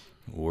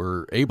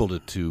 were able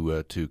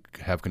to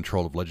have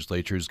control of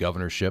legislatures,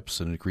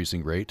 governorships at an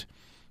increasing rate.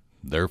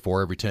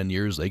 Therefore, every 10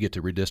 years they get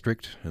to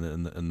redistrict,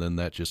 and then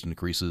that just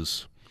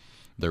increases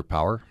their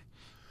power.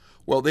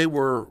 Well, they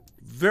were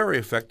very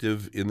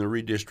effective in the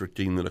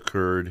redistricting that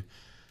occurred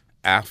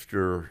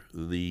after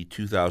the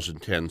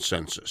 2010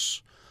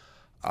 census.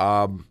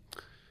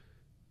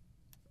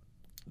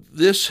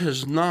 This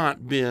has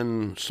not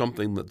been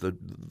something that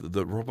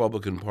the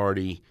Republican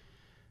Party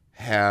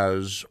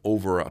has,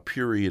 over a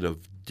period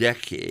of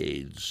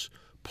decades,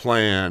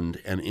 planned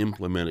and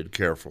implemented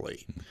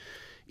carefully.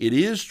 It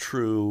is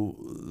true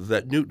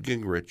that Newt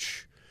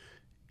Gingrich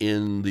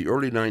in the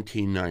early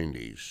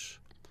 1990s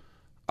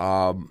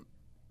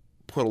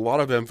put a lot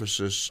of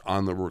emphasis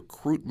on the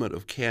recruitment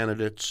of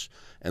candidates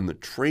and the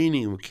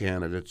training of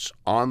candidates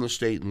on the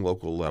state and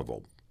local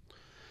level.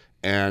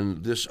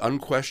 And this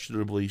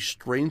unquestionably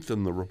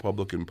strengthened the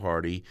Republican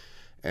Party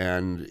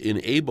and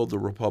enabled the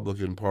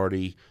Republican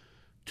Party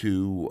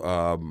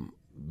to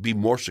be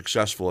more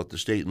successful at the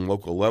state and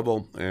local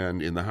level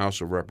and in the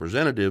House of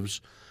Representatives.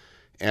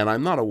 And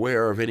I'm not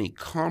aware of any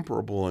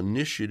comparable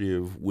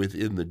initiative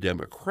within the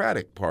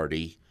Democratic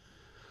Party,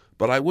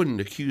 but I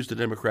wouldn't accuse the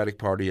Democratic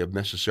Party of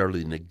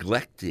necessarily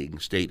neglecting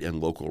state and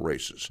local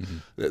races.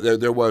 Mm-hmm.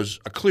 There was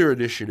a clear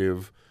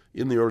initiative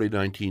in the early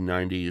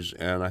 1990s,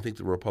 and I think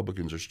the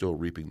Republicans are still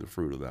reaping the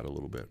fruit of that a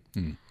little bit.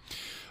 Mm.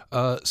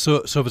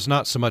 So if it's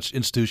not so much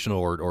institutional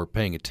or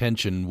paying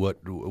attention,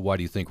 why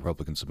do you think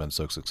Republicans have been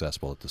so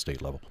successful at the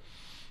state level?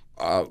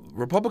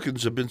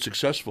 Republicans have been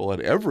successful at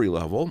every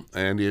level,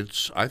 and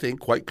it's, I think,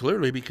 quite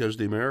clearly because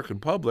the American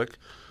public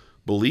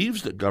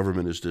believes that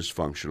government is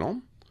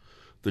dysfunctional.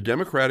 The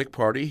Democratic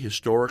Party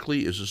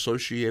historically is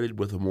associated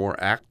with a more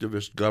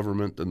activist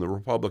government than the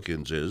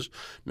Republicans is.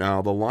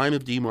 Now, the line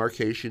of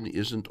demarcation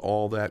isn't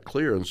all that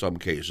clear in some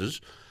cases.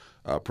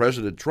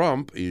 President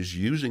Trump is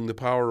using the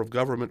power of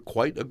government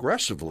quite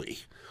aggressively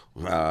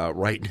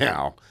right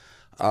now.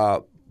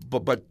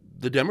 But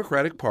the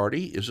Democratic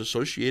Party is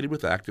associated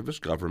with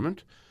activist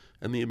government,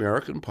 and the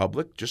American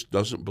public just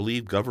doesn't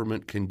believe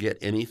government can get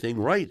anything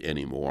right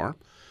anymore.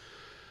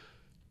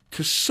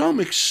 To some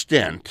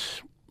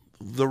extent,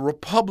 the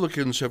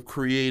Republicans have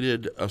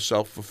created a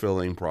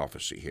self-fulfilling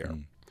prophecy here.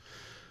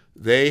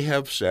 They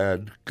have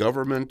said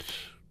government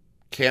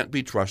can't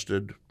be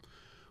trusted.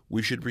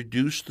 We should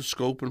reduce the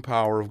scope and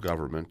power of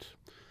government.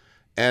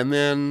 And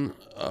then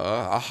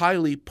a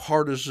highly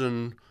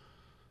partisan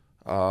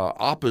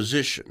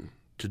opposition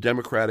to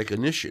democratic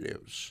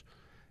initiatives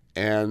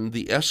and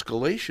the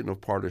escalation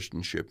of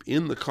partisanship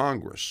in the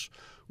Congress,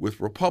 with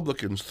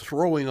Republicans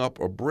throwing up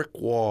a brick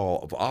wall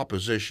of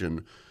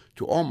opposition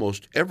to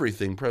almost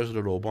everything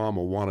President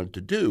Obama wanted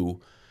to do,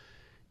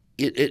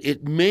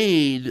 it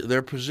made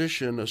their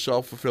position a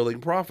self-fulfilling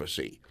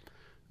prophecy.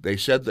 They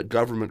said that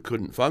government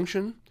couldn't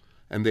function,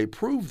 and they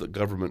proved that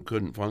government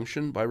couldn't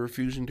function by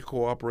refusing to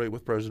cooperate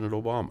with President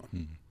Obama.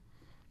 Mm-hmm.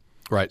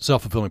 Right,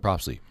 self-fulfilling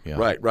prophecy. Yeah.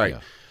 Right.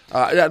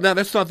 Yeah. Now,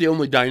 that's not the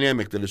only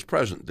dynamic that is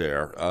present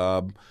there.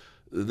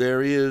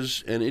 There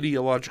is an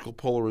ideological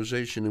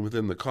polarization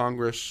within the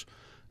Congress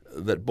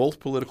that both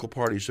political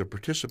parties have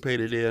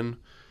participated in.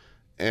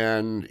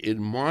 And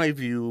in my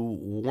view,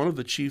 one of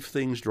the chief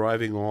things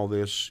driving all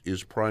this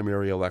is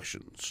primary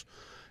elections.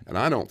 And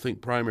I don't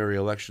think primary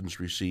elections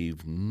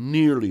receive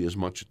nearly as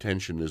much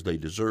attention as they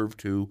deserve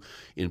to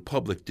in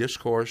public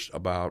discourse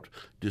about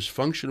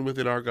dysfunction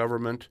within our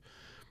government.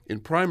 In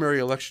primary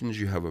elections,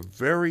 you have a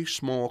very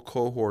small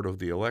cohort of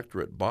the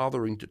electorate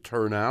bothering to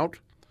turn out.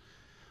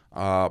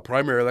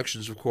 Primary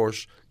elections, of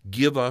course,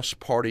 give us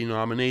party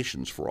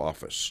nominations for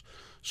office.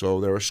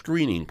 So they're a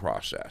screening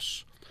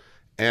process.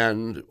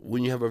 And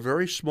when you have a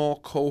very small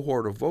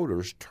cohort of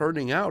voters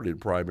turning out in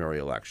primary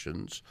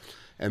elections,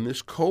 and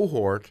this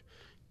cohort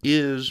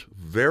is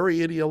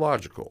very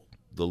ideological,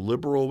 the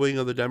liberal wing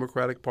of the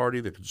Democratic Party,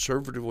 the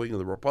conservative wing of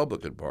the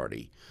Republican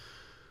Party,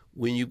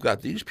 when you've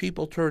got these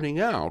people turning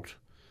out,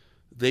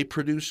 they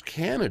produce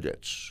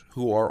candidates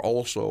who are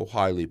also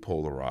highly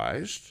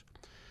polarized,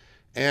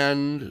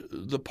 and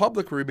the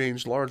public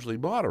remains largely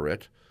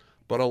moderate,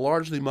 but a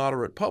largely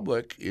moderate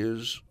public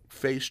is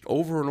faced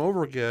over and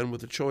over again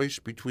with a choice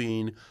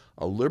between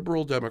a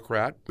liberal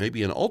Democrat,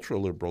 maybe an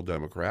ultra-liberal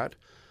Democrat,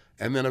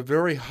 and then a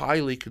very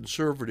highly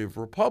conservative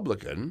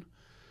Republican.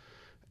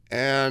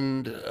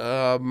 And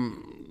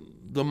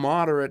the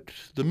moderate,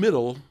 the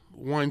middle,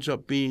 winds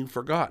up being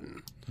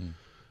forgotten.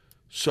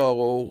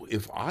 So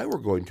if I were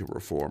going to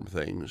reform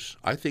things,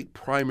 I think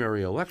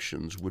primary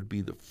elections would be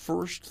the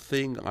first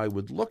thing I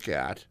would look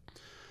at.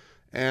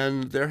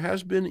 And there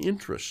has been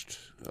interest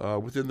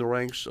within the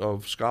ranks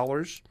of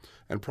scholars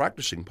and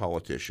practicing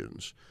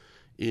politicians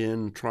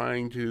in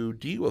trying to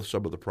deal with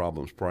some of the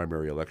problems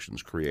primary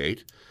elections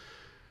create.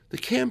 The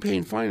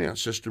campaign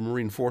finance system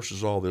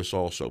reinforces all this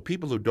also.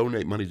 People who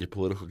donate money to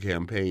political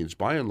campaigns,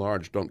 by and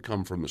large, don't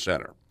come from the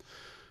center.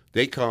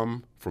 They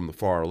come from the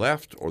far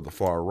left or the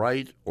far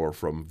right or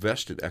from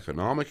vested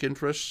economic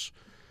interests,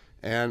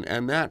 and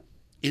that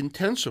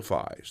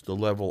intensifies the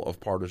level of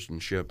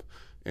partisanship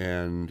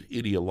and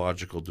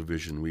ideological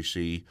division we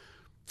see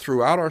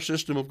throughout our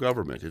system of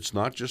government. It's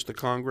not just the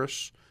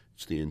Congress,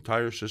 it's the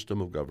entire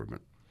system of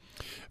government.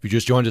 If you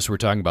just joined us, we're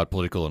talking about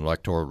political and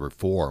electoral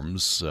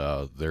reforms.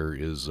 There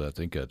is, I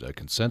think, a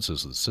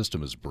consensus that the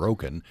system is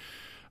broken,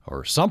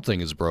 or something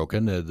is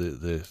broken.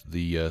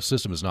 The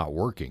system is not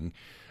working.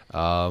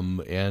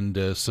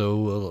 So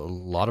a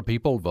lot of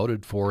people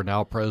voted for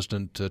now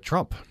President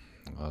Trump,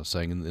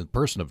 saying in the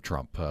person of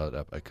Trump,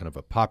 a kind of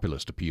a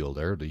populist appeal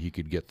there that he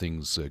could get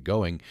things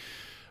going.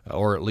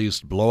 or at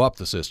least blow up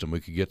the system. We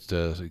could get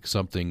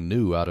something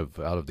new out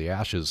of the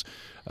ashes.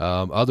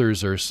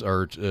 Others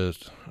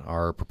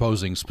are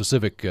proposing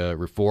specific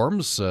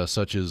reforms,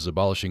 such as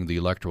abolishing the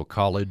Electoral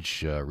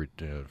College,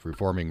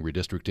 reforming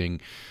redistricting,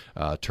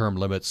 term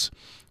limits.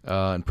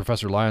 And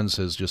Professor Lyons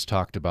has just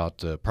talked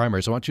about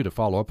primaries. I want you to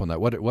follow up on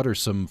that. What are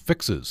some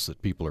fixes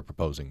that people are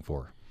proposing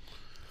for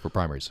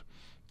primaries?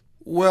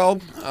 Well,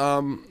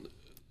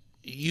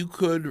 you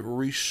could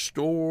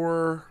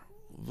restore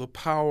the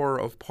power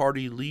of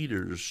party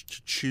leaders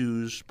to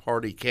choose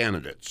party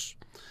candidates.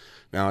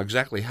 Now,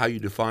 exactly how you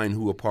define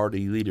who a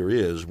party leader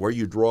is, where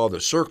you draw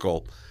the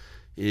circle,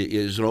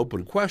 is an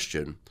open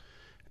question.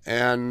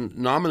 And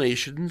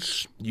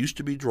nominations used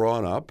to be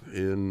drawn up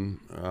in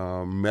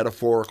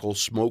metaphorical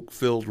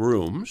smoke-filled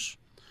rooms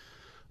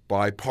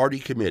by party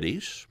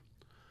committees.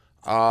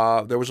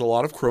 There was a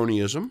lot of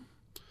cronyism.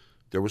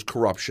 There was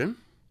corruption.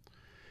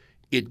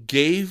 It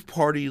gave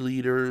party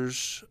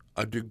leaders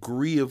a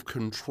degree of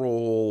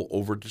control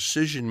over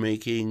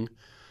decision-making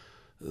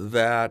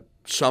that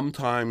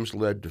sometimes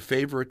led to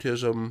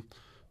favoritism.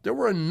 There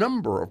were a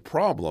number of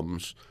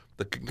problems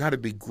that can kind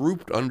of be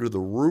grouped under the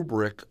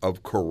rubric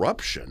of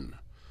corruption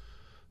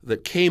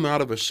that came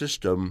out of a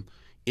system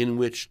in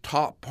which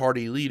top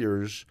party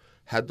leaders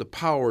had the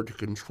power to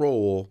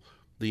control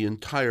the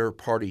entire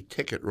party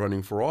ticket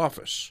running for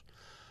office.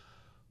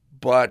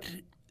 But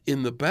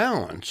in the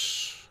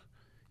balance,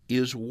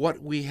 is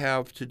what we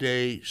have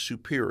today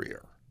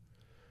superior?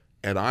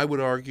 And I would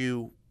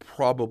argue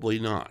probably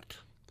not.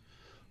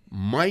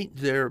 Might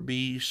there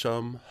be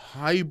some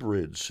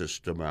hybrid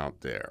system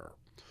out there,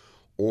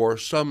 or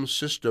some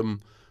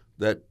system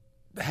that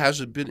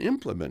hasn't been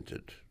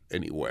implemented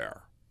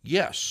anywhere?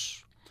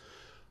 Yes.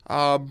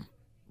 But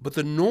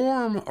the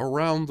norm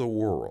around the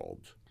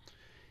world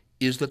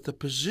is that the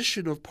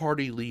position of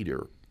party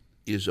leader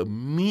is a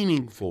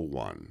meaningful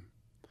one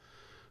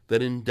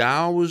that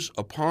endows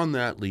upon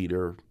that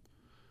leader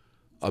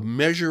a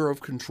measure of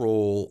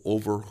control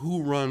over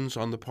who runs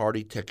on the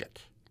party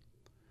ticket.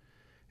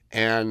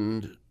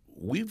 And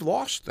we've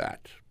lost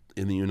that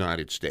in the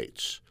United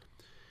States.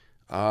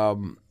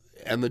 And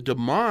the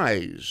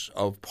demise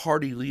of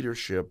party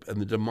leadership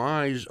and the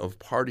demise of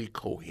party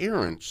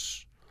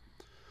coherence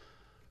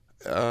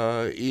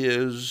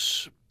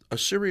is a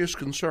serious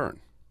concern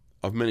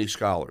of many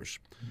scholars.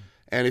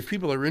 And if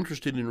people are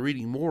interested in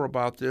reading more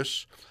about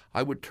this,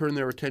 I would turn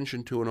their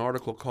attention to an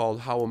article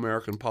called How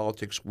American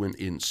Politics Went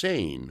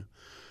Insane,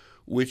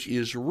 which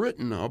is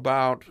written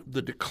about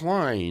the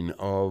decline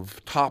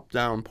of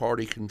top-down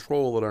party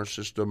control in our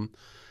system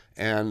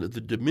and the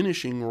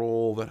diminishing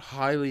role that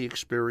highly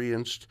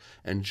experienced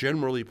and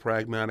generally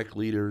pragmatic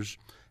leaders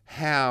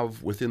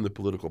have within the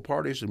political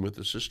parties and with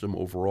the system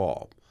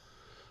overall.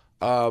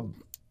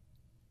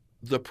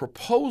 The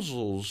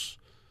proposals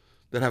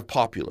that have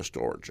populist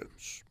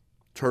origins,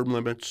 term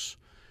limits,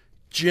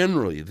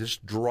 generally this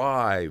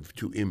drive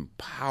to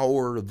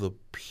empower the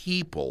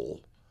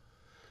people,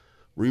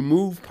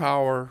 remove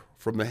power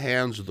from the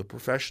hands of the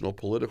professional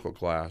political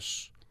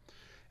class,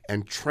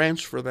 and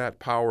transfer that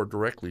power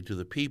directly to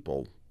the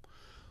people.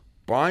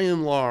 By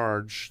and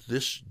large,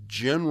 this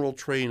general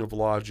train of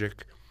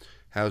logic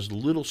has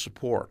little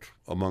support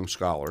among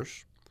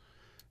scholars,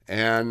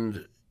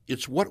 and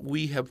it's what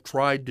we have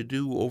tried to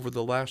do over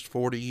the last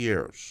 40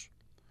 years.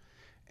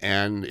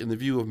 And in the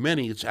view of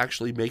many, it's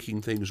actually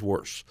making things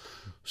worse.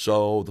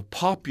 So the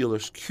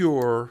populist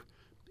cure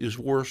is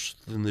worse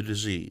than the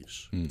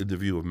disease, in the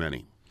view of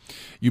many.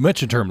 You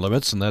mentioned term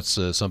limits, and that's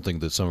something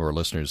that some of our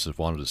listeners have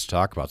wanted us to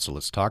talk about, so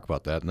let's talk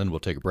about that, and then we'll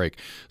take a break.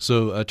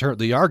 So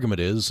the argument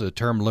is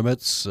term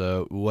limits,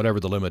 whatever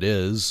the limit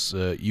is,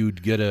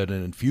 you'd get an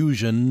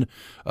infusion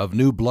of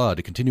new blood,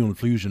 a continual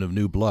infusion of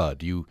new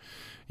blood.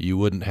 You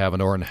wouldn't have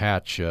an Orrin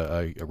Hatch,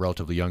 a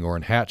relatively young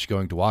Orrin Hatch,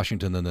 going to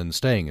Washington and then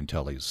staying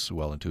until he's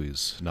well into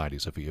his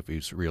 90s if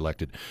he's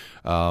reelected.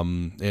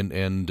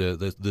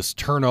 This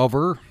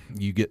turnover,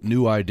 you get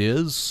new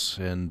ideas,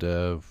 and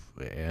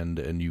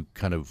you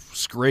kind of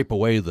scrape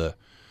away the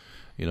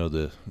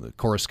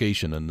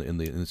coruscation in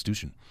the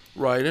institution.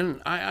 Right,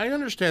 and I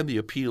understand the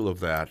appeal of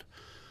that.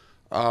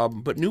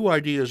 But new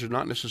ideas are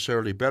not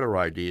necessarily better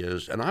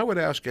ideas, and I would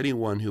ask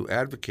anyone who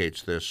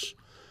advocates this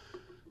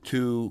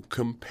to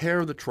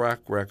compare the track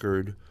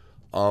record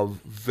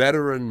of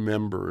veteran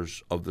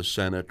members of the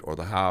Senate or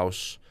the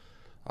House,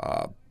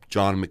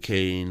 John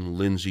McCain,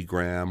 Lindsey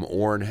Graham,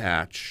 Orrin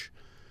Hatch,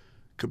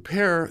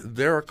 compare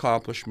their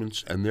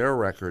accomplishments and their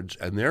records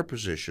and their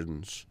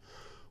positions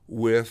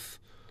with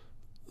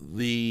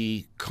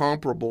the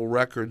comparable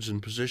records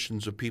and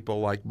positions of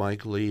people like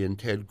Mike Lee and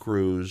Ted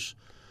Cruz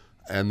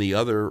and the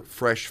other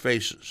fresh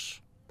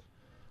faces.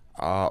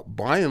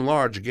 By and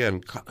large,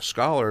 again,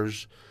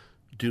 scholars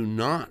do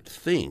not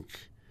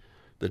think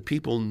that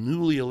people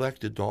newly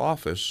elected to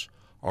office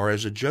are,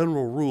 as a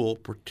general rule,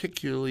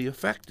 particularly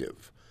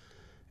effective.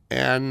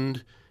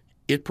 And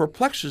it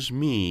perplexes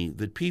me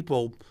that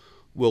people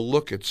will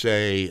look at,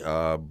 say,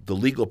 the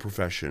legal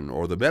profession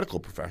or the medical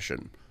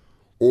profession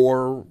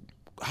or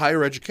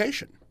higher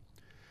education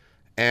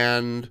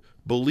and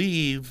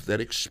believe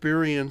that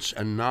experience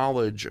and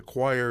knowledge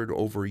acquired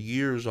over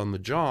years on the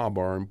job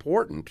are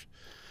important.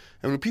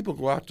 And when people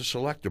go out to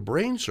select a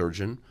brain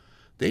surgeon,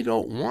 they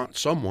don't want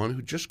someone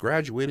who just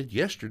graduated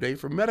yesterday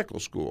from medical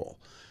school.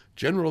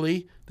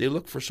 Generally, they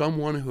look for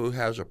someone who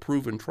has a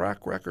proven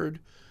track record,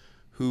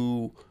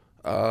 who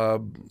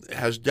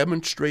has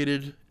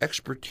demonstrated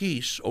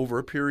expertise over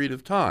a period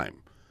of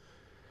time.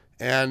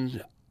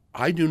 And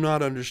I do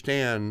not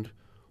understand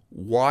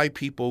why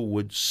people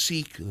would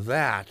seek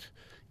that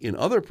in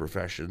other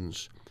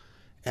professions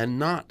and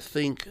not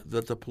think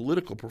that the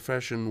political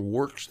profession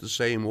works the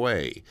same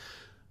way.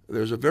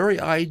 There's a very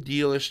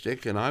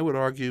idealistic and I would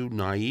argue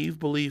naive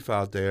belief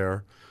out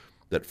there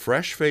that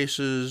fresh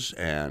faces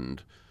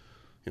and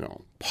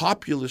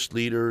populist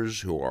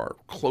leaders who are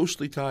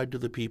closely tied to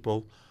the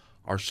people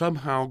are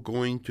somehow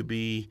going to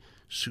be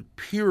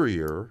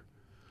superior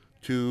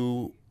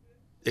to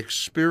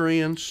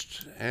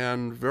experienced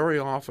and very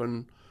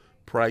often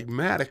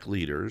pragmatic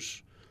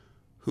leaders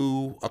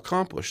who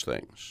accomplish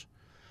things.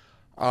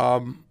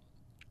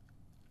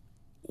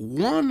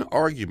 One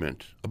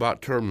argument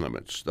about term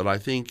limits that I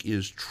think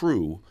is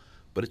true,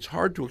 but it's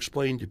hard to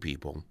explain to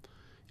people,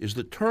 is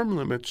that term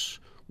limits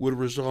would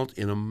result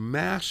in a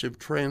massive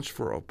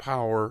transfer of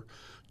power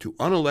to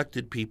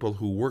unelected people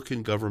who work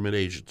in government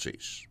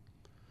agencies.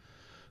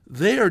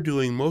 They are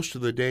doing most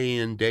of the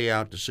day-in,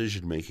 day-out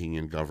decision-making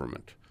in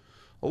government.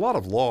 A lot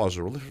of laws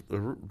are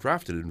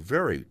drafted in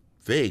very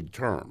vague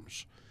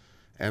terms,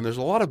 and there's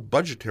a lot of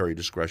budgetary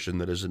discretion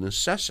that is a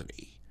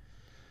necessity.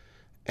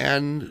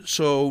 And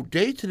so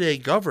day-to-day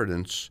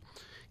governance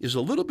is a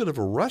little bit of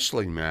a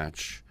wrestling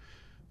match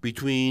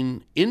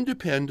between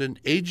independent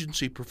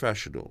agency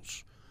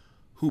professionals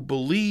who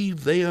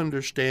believe they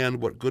understand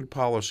what good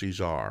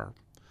policies are,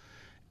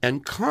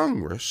 and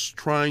Congress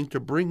trying to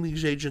bring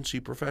these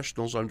agency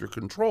professionals under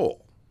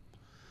control.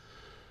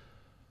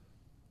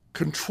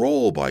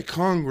 Control by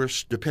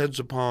Congress depends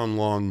upon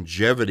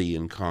longevity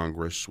in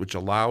Congress, which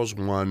allows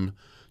one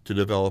to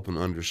develop an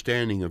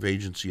understanding of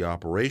agency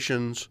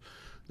operations.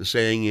 The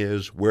saying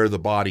is, where the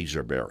bodies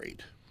are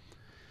buried.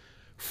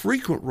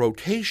 Frequent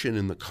rotation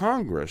in the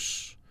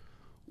Congress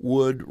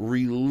would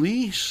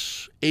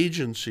release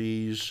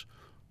agencies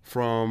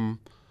from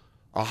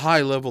a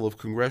high level of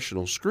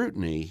congressional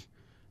scrutiny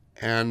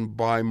and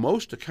by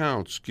most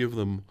accounts give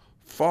them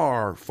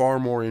far, far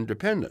more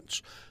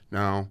independence.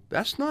 Now,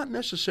 that's not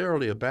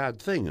necessarily a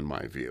bad thing in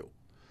my view.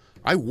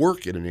 I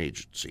work in an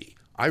agency.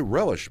 I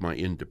relish my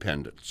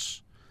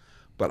independence.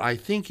 But I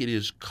think it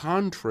is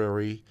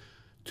contrary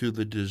to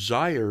the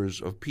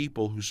desires of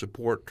people who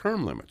support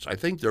term limits. I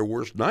think their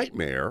worst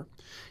nightmare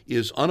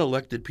is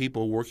unelected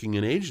people working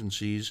in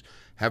agencies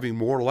having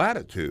more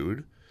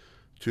latitude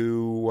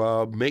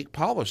to make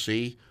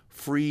policy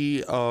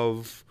free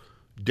of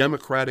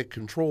democratic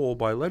control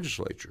by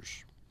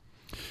legislatures.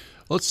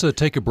 Let's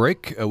take a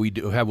break. We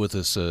do have with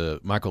us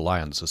Michael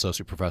Lyons,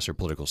 Associate Professor of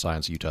Political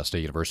Science at Utah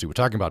State University. We're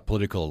talking about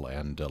political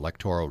and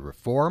electoral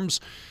reforms.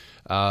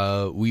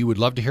 We would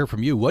love to hear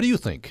from you. What do you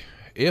think?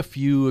 If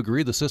you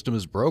agree the system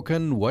is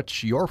broken,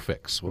 what's your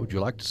fix? What would you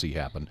like to see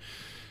happen?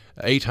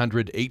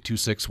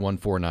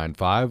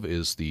 800-826-1495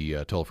 is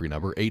the toll-free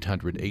number,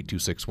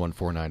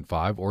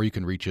 800-826-1495, or you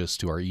can reach us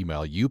to our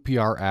email,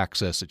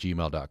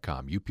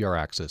 upraccess@gmail.com,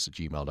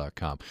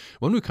 upraccess@gmail.com.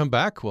 When we come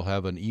back, we'll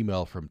have an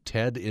email from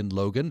Ted in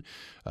Logan.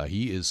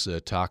 He is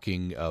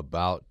talking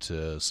about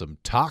some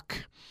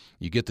talk.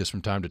 You get this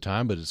from time to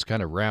time, but it's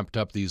kind of ramped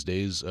up these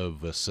days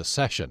of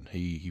secession.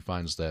 He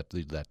finds that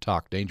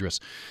talk dangerous.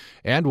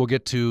 And we'll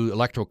get to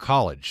Electoral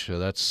College.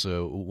 That's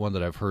one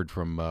that I've heard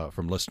from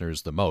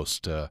listeners the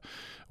most.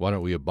 Why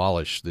don't we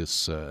abolish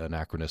this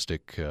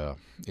anachronistic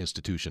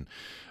institution?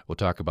 We'll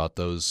talk about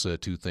those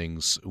two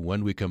things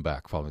when we come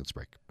back following this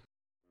break.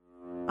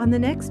 On the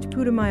next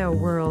Putumayo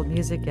World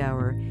Music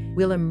Hour,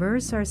 we'll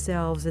immerse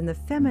ourselves in the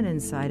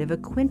feminine side of a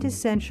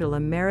quintessential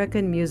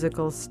American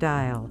musical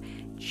style,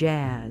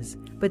 jazz.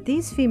 But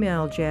these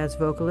female jazz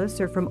vocalists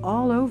are from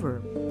all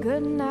over.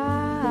 Good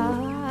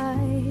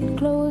night,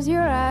 close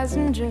your eyes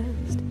and just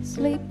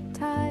sleep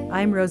tight.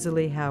 I'm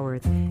Rosalie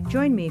Howarth.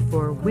 Join me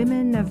for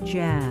Women of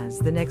Jazz,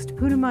 the next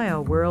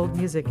Putumayo World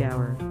Music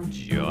Hour.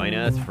 Join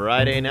us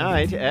Friday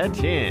night at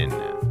 10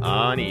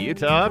 on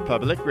Utah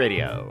Public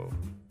Radio.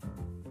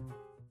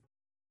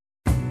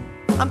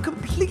 I'm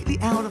completely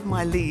out of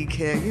my league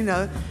here, you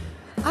know.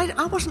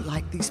 I wasn't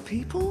like these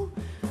people.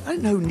 I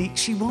didn't know who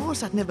Nietzsche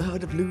was. I'd never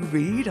heard of Lou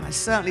Reed. I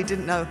certainly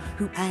didn't know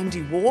who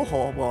Andy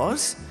Warhol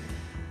was.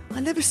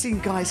 I'd never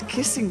seen guys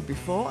kissing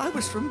before. I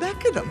was from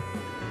Beckenham.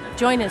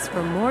 Join us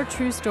for more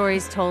true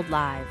stories told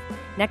live.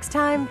 Next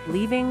time,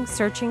 leaving,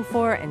 searching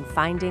for, and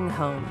finding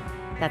home.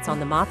 That's on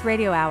the Moth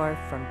Radio Hour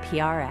from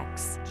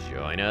PRX.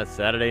 Join us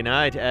Saturday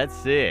night at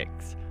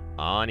 6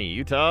 on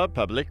Utah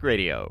Public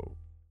Radio.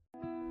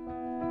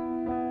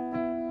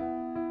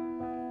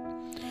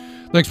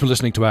 Thanks for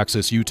listening to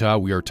Access Utah.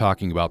 We are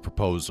talking about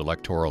proposed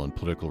electoral and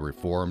political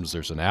reforms.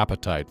 There's an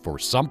appetite for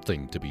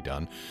something to be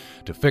done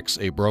to fix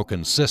a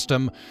broken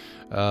system.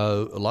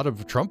 A lot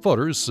of Trump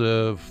voters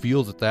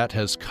feel that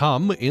has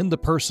come in the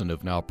person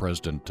of now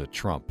President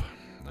Trump.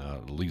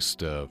 At least,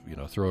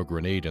 throw a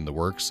grenade in the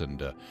works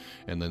and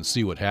then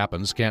see what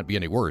happens. Can't be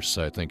any worse,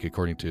 I think,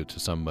 according to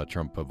some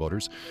Trump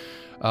voters.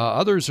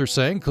 Others are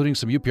saying, including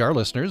some UPR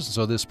listeners,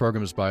 so this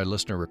program is by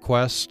listener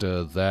request,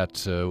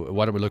 that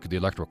why don't we look at the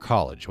Electoral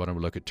College? Why don't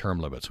we look at term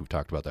limits? We've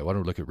talked about that. Why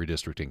don't we look at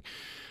redistricting?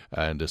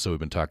 And so we've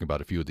been talking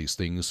about a few of these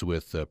things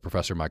with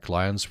Professor Mike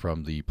Lyons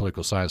from the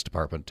Political Science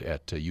Department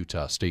at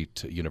Utah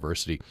State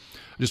University.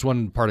 Just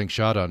one parting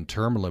shot on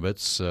term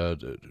limits.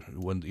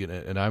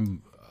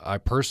 I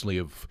personally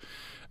have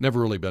never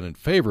really been in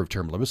favor of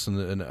term limits, and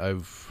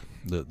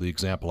the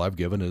example I've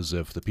given is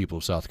if the people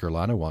of South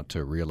Carolina want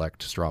to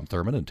reelect Strom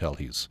Thurmond until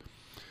he's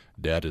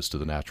dead as to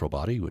the natural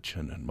body, which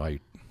and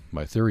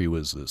my theory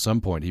was at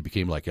some point he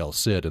became like El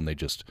Cid, and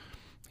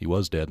he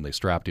was dead, and they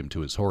strapped him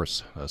to his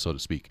horse, so to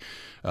speak.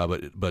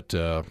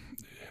 But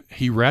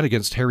he ran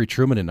against Harry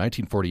Truman in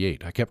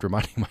 1948. I kept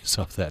reminding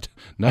myself that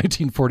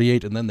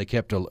 1948, and then they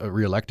kept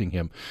reelecting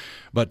him.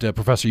 But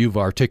Professor, you've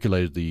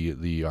articulated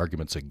the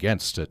arguments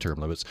against term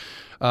limits.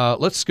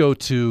 Let's go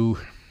to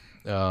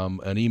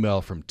an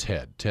email from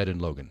Ted in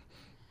Logan.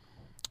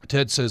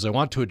 Ted says, I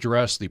want to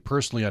address the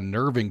personally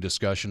unnerving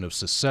discussion of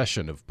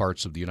secession of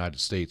parts of the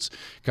United States,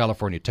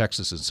 California,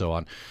 Texas, and so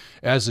on.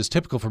 As is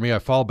typical for me, I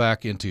fall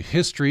back into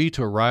history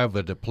to arrive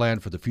at a plan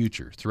for the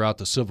future. Throughout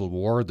the Civil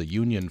War, the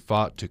Union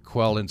fought to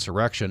quell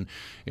insurrection,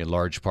 in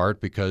large part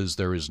because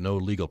there is no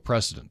legal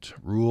precedent,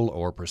 rule,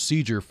 or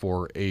procedure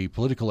for a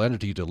political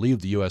entity to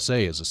leave the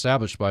USA as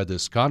established by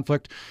this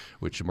conflict,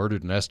 which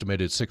murdered an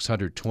estimated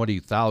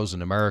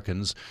 620,000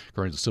 Americans,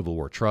 according to the Civil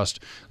War Trust.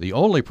 The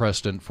only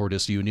precedent for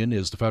disunion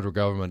is the federal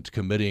government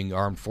committing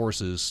armed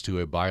forces to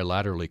a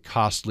bilaterally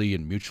costly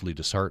and mutually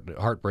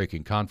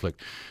heartbreaking conflict.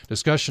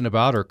 Discussion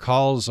about or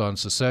calls on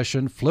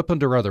secession,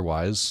 flippant or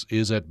otherwise,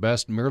 is at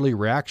best merely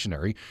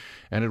reactionary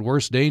and at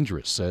worst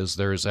dangerous, as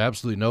there is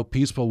absolutely no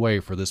peaceful way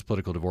for this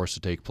political divorce to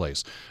take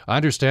place. I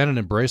understand and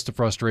embrace the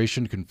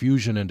frustration,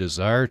 confusion, and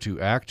desire to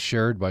act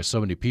shared by so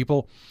many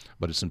people,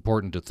 but it's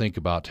important to think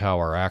about how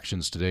our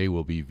actions today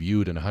will be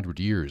viewed in 100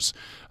 years.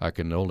 I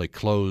can only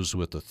close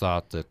with the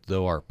thought that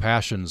though our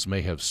passions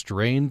may have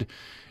strained,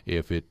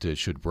 if it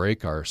should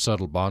break our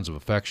subtle bonds of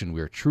affection,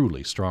 we are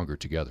truly stronger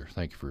together.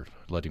 Thank you for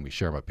letting me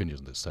share my opinions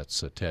on this.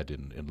 That's Ted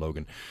in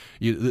Logan.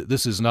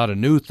 This is not a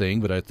new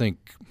thing, but I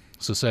think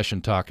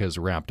secession talk has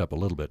ramped up a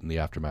little bit in the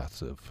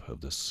aftermath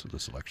of this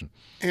election.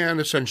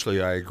 And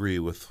essentially, I agree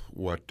with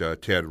what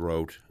Ted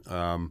wrote.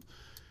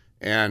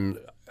 And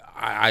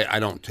I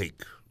don't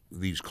take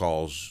these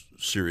calls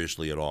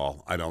seriously at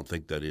all. I don't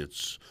think that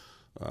it's,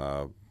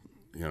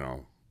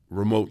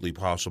 remotely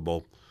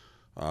possible.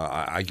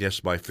 I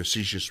guess my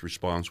facetious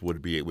response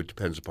would be it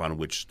depends upon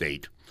which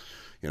state.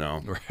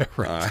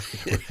 Right.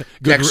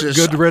 Texas.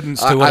 Good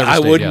riddance to whatever I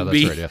state. wouldn't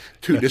be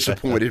too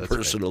disappointed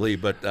personally,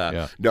 right.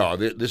 But no,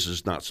 this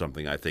is not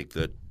something I think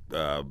that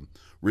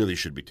really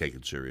should be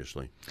taken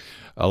seriously.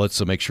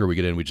 Let's make sure we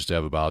get in. We just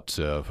have about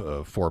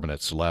 4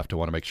 minutes left. I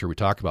want to make sure we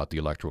talk about the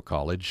Electoral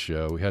College.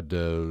 We had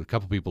a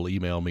couple people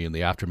email me in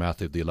the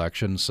aftermath of the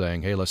election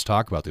saying, hey, let's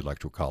talk about the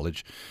Electoral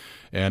College.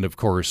 And, of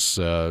course,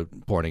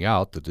 pointing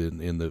out that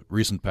in the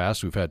recent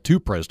past, we've had 2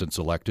 presidents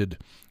elected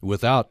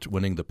without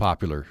winning the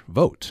popular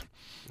vote.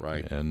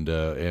 Right.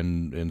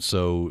 And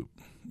so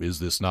is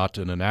this not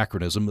an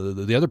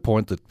anachronism? The other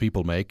point that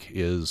people make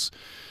is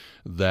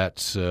that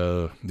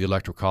the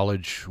Electoral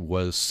College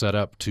was set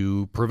up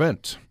to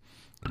prevent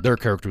their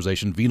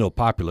characterization venal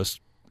populists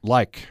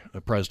like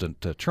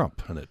President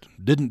Trump, and it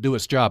didn't do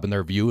its job in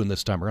their view in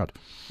this time around.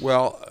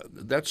 Well,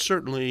 that's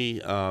certainly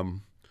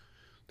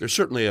there's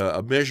certainly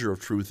a measure of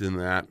truth in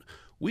that.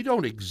 We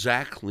don't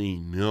exactly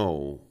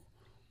know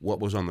what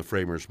was on the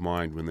framers'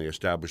 mind when they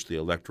established the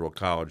Electoral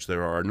College.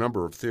 There are a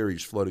number of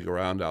theories floating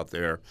around out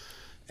there,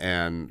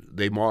 and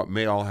they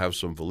may all have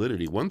some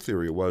validity. One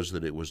theory was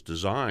that it was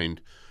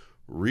designed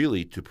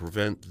really to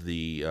prevent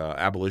the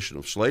abolition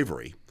of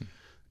slavery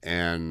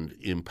and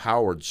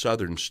empowered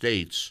southern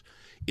states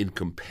in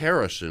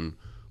comparison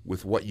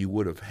with what you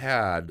would have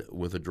had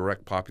with a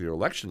direct popular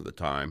election at the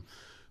time,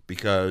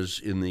 because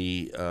in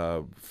the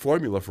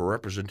formula for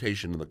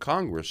representation in the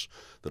Congress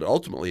that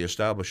ultimately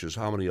establishes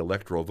how many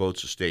electoral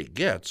votes a state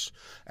gets,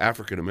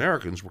 African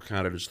Americans were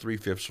counted as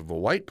 3/5 of a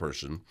white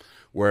person,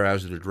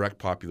 whereas in a direct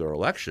popular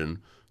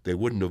election, they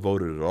wouldn't have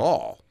voted at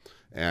all.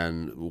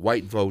 And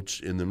white votes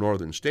in the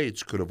northern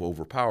states could have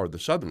overpowered the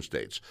southern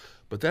states.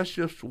 But that's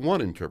just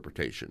one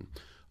interpretation.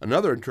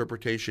 Another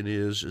interpretation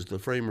is the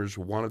framers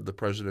wanted the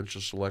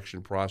presidential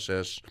selection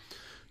process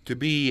to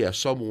be a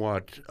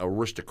somewhat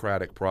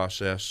aristocratic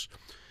process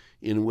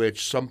in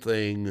which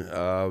something,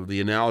 the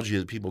analogy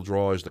that people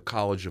draw is the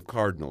College of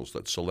Cardinals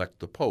that select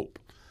the Pope.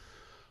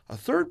 A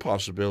third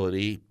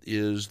possibility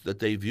is that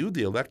they viewed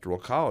the Electoral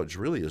College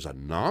really as a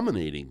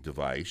nominating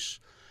device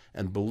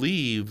and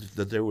believed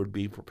that there would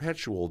be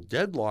perpetual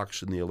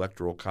deadlocks in the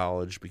Electoral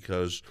College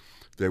because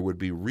there would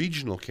be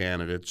regional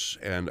candidates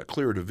and a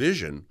clear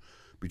division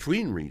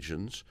between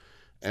regions,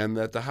 and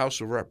that the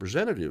House of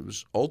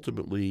Representatives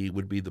ultimately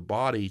would be the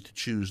body to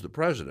choose the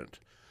president.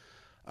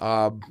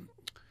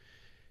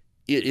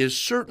 It is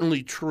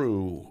certainly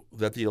true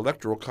that the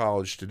Electoral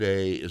College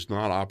today is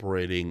not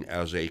operating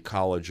as a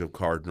college of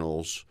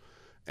cardinals,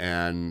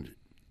 and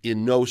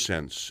in no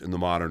sense in the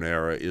modern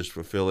era is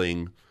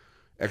fulfilling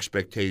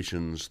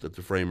expectations that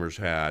the framers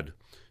had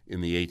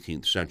in the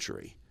 18th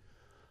century.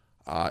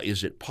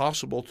 Is it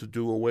possible to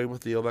do away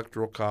with the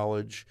Electoral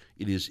College?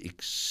 It is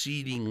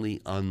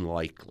exceedingly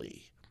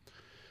unlikely.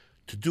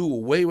 To do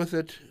away with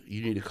it,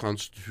 you need a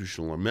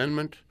constitutional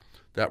amendment.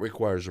 That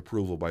requires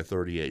approval by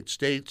 38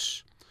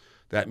 states.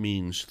 That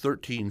means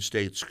 13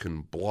 states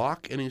can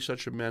block any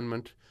such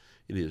amendment.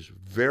 It is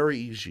very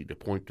easy to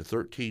point to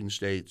 13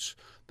 states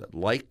that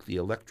like the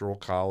Electoral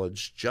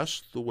College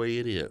just the way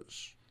it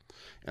is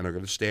and are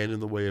going to stand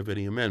in the way of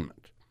any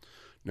amendment.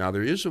 Now,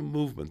 there is a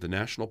movement, the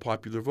National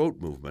Popular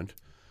Vote movement,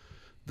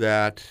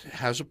 that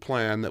has a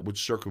plan that would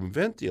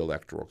circumvent the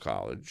Electoral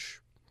College,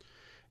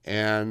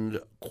 and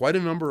quite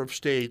a number of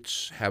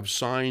states have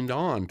signed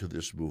on to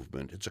this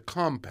movement. It's a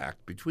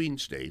compact between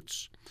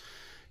states,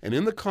 and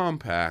in the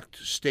compact,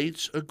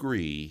 states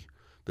agree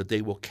that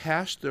they will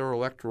cast their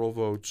electoral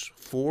votes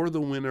for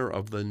the winner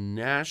of the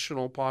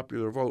national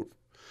popular vote,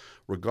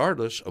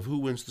 regardless of who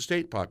wins the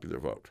state popular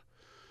vote.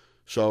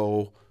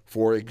 So,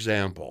 for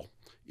example,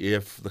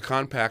 if the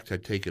compact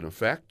had taken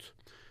effect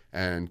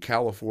and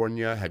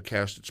California had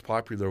cast its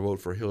popular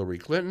vote for Hillary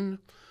Clinton,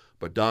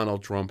 but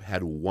Donald Trump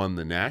had won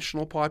the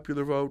national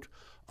popular vote,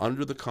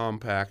 under the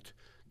compact,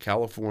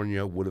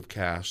 California would have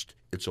cast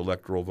its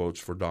electoral votes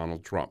for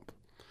Donald Trump.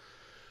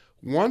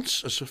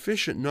 Once a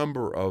sufficient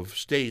number of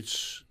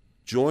states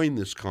join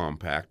this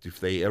compact, if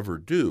they ever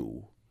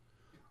do,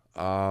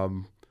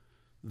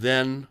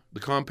 then the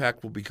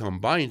compact will become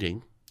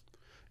binding,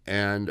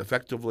 and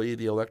effectively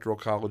the Electoral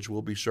College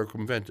will be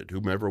circumvented.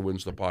 Whomever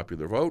wins the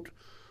popular vote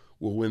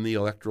will win the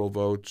electoral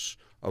votes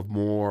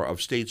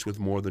of states with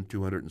more than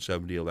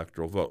 270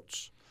 electoral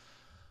votes.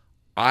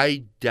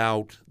 I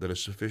doubt that a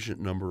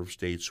sufficient number of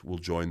states will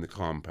join the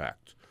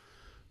compact.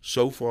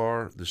 So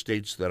far, the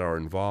states that are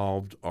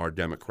involved are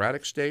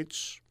Democratic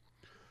states.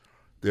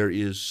 There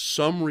is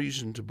some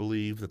reason to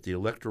believe that the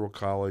Electoral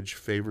College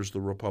favors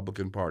the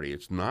Republican Party.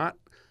 It's not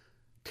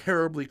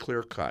terribly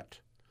clear-cut,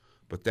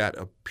 but that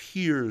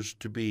appears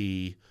to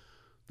be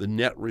the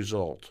net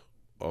result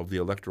of the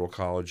Electoral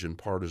College in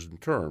partisan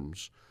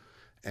terms.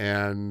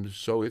 And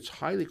so it's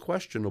highly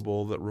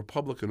questionable that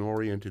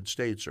Republican-oriented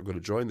states are going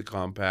to join the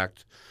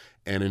compact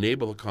and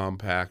enable the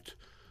compact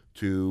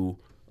to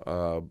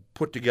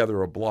put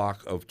together a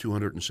block of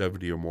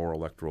 270 or more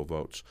electoral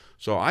votes.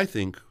 So I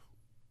think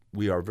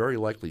we are very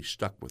likely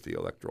stuck with the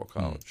Electoral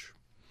College.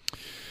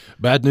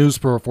 Bad news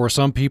for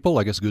some people,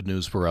 I guess good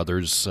news for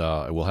others.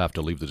 We'll have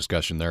to leave the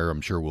discussion there. I'm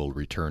sure we'll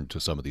return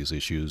to some of these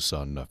issues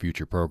on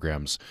future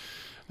programs.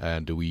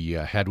 And we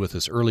had with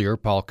us earlier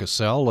Paul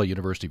Cassell, a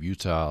University of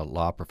Utah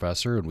law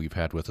professor, and we've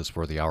had with us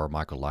for the hour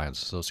Michael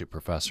Lyons, Associate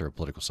Professor of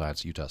Political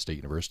Science at Utah State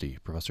University.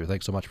 Professor,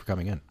 thanks so much for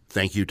coming in.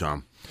 Thank you,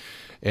 Tom.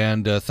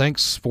 And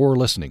thanks for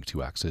listening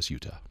to Access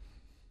Utah.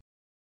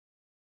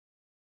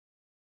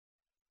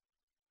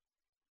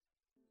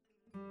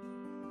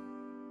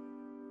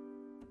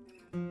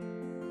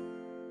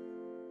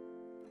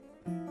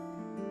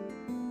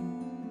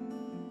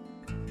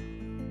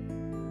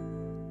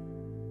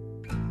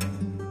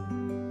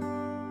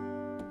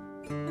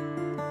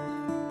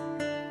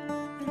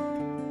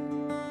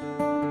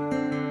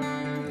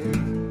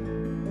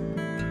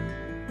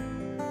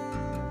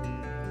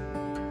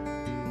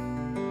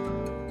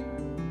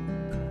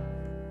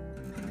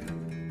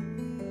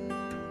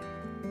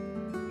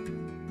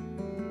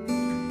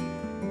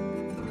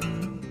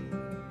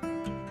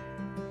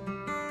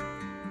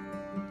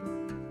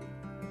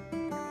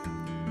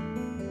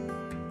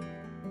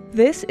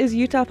 This is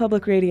Utah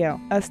Public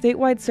Radio, a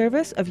statewide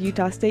service of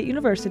Utah State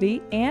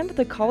University and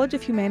the College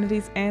of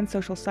Humanities and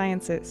Social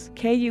Sciences.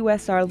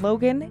 KUSR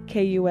Logan,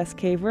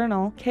 KUSK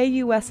Vernal,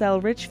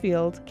 KUSL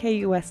Richfield,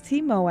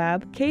 KUST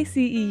Moab,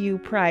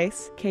 KCEU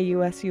Price,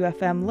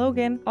 KUSUFM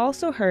Logan,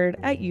 also heard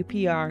at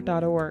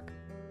upr.org.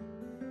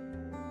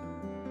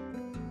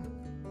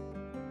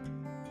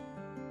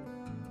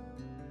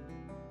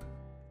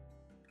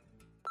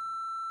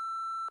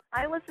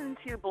 I listen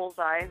to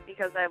Bullseye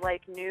because I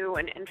like new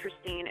and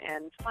interesting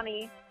and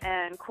funny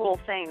and cool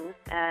things,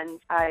 and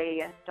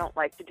I don't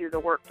like to do the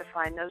work to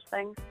find those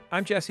things.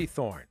 I'm Jesse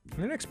Thorne.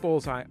 In the next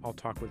Bullseye, I'll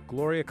talk with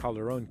Gloria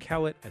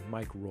Calderon-Kellett and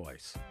Mike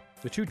Royce.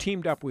 The two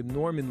teamed up with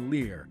Norman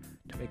Lear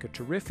to make a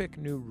terrific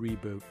new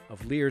reboot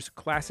of Lear's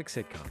classic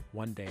sitcom,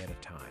 One Day at a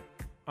Time.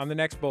 On the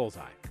next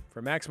Bullseye,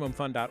 for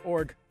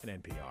MaximumFun.org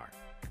and NPR.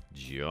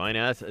 Join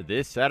us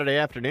this Saturday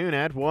afternoon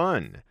at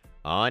 1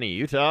 on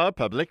Utah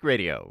Public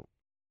Radio.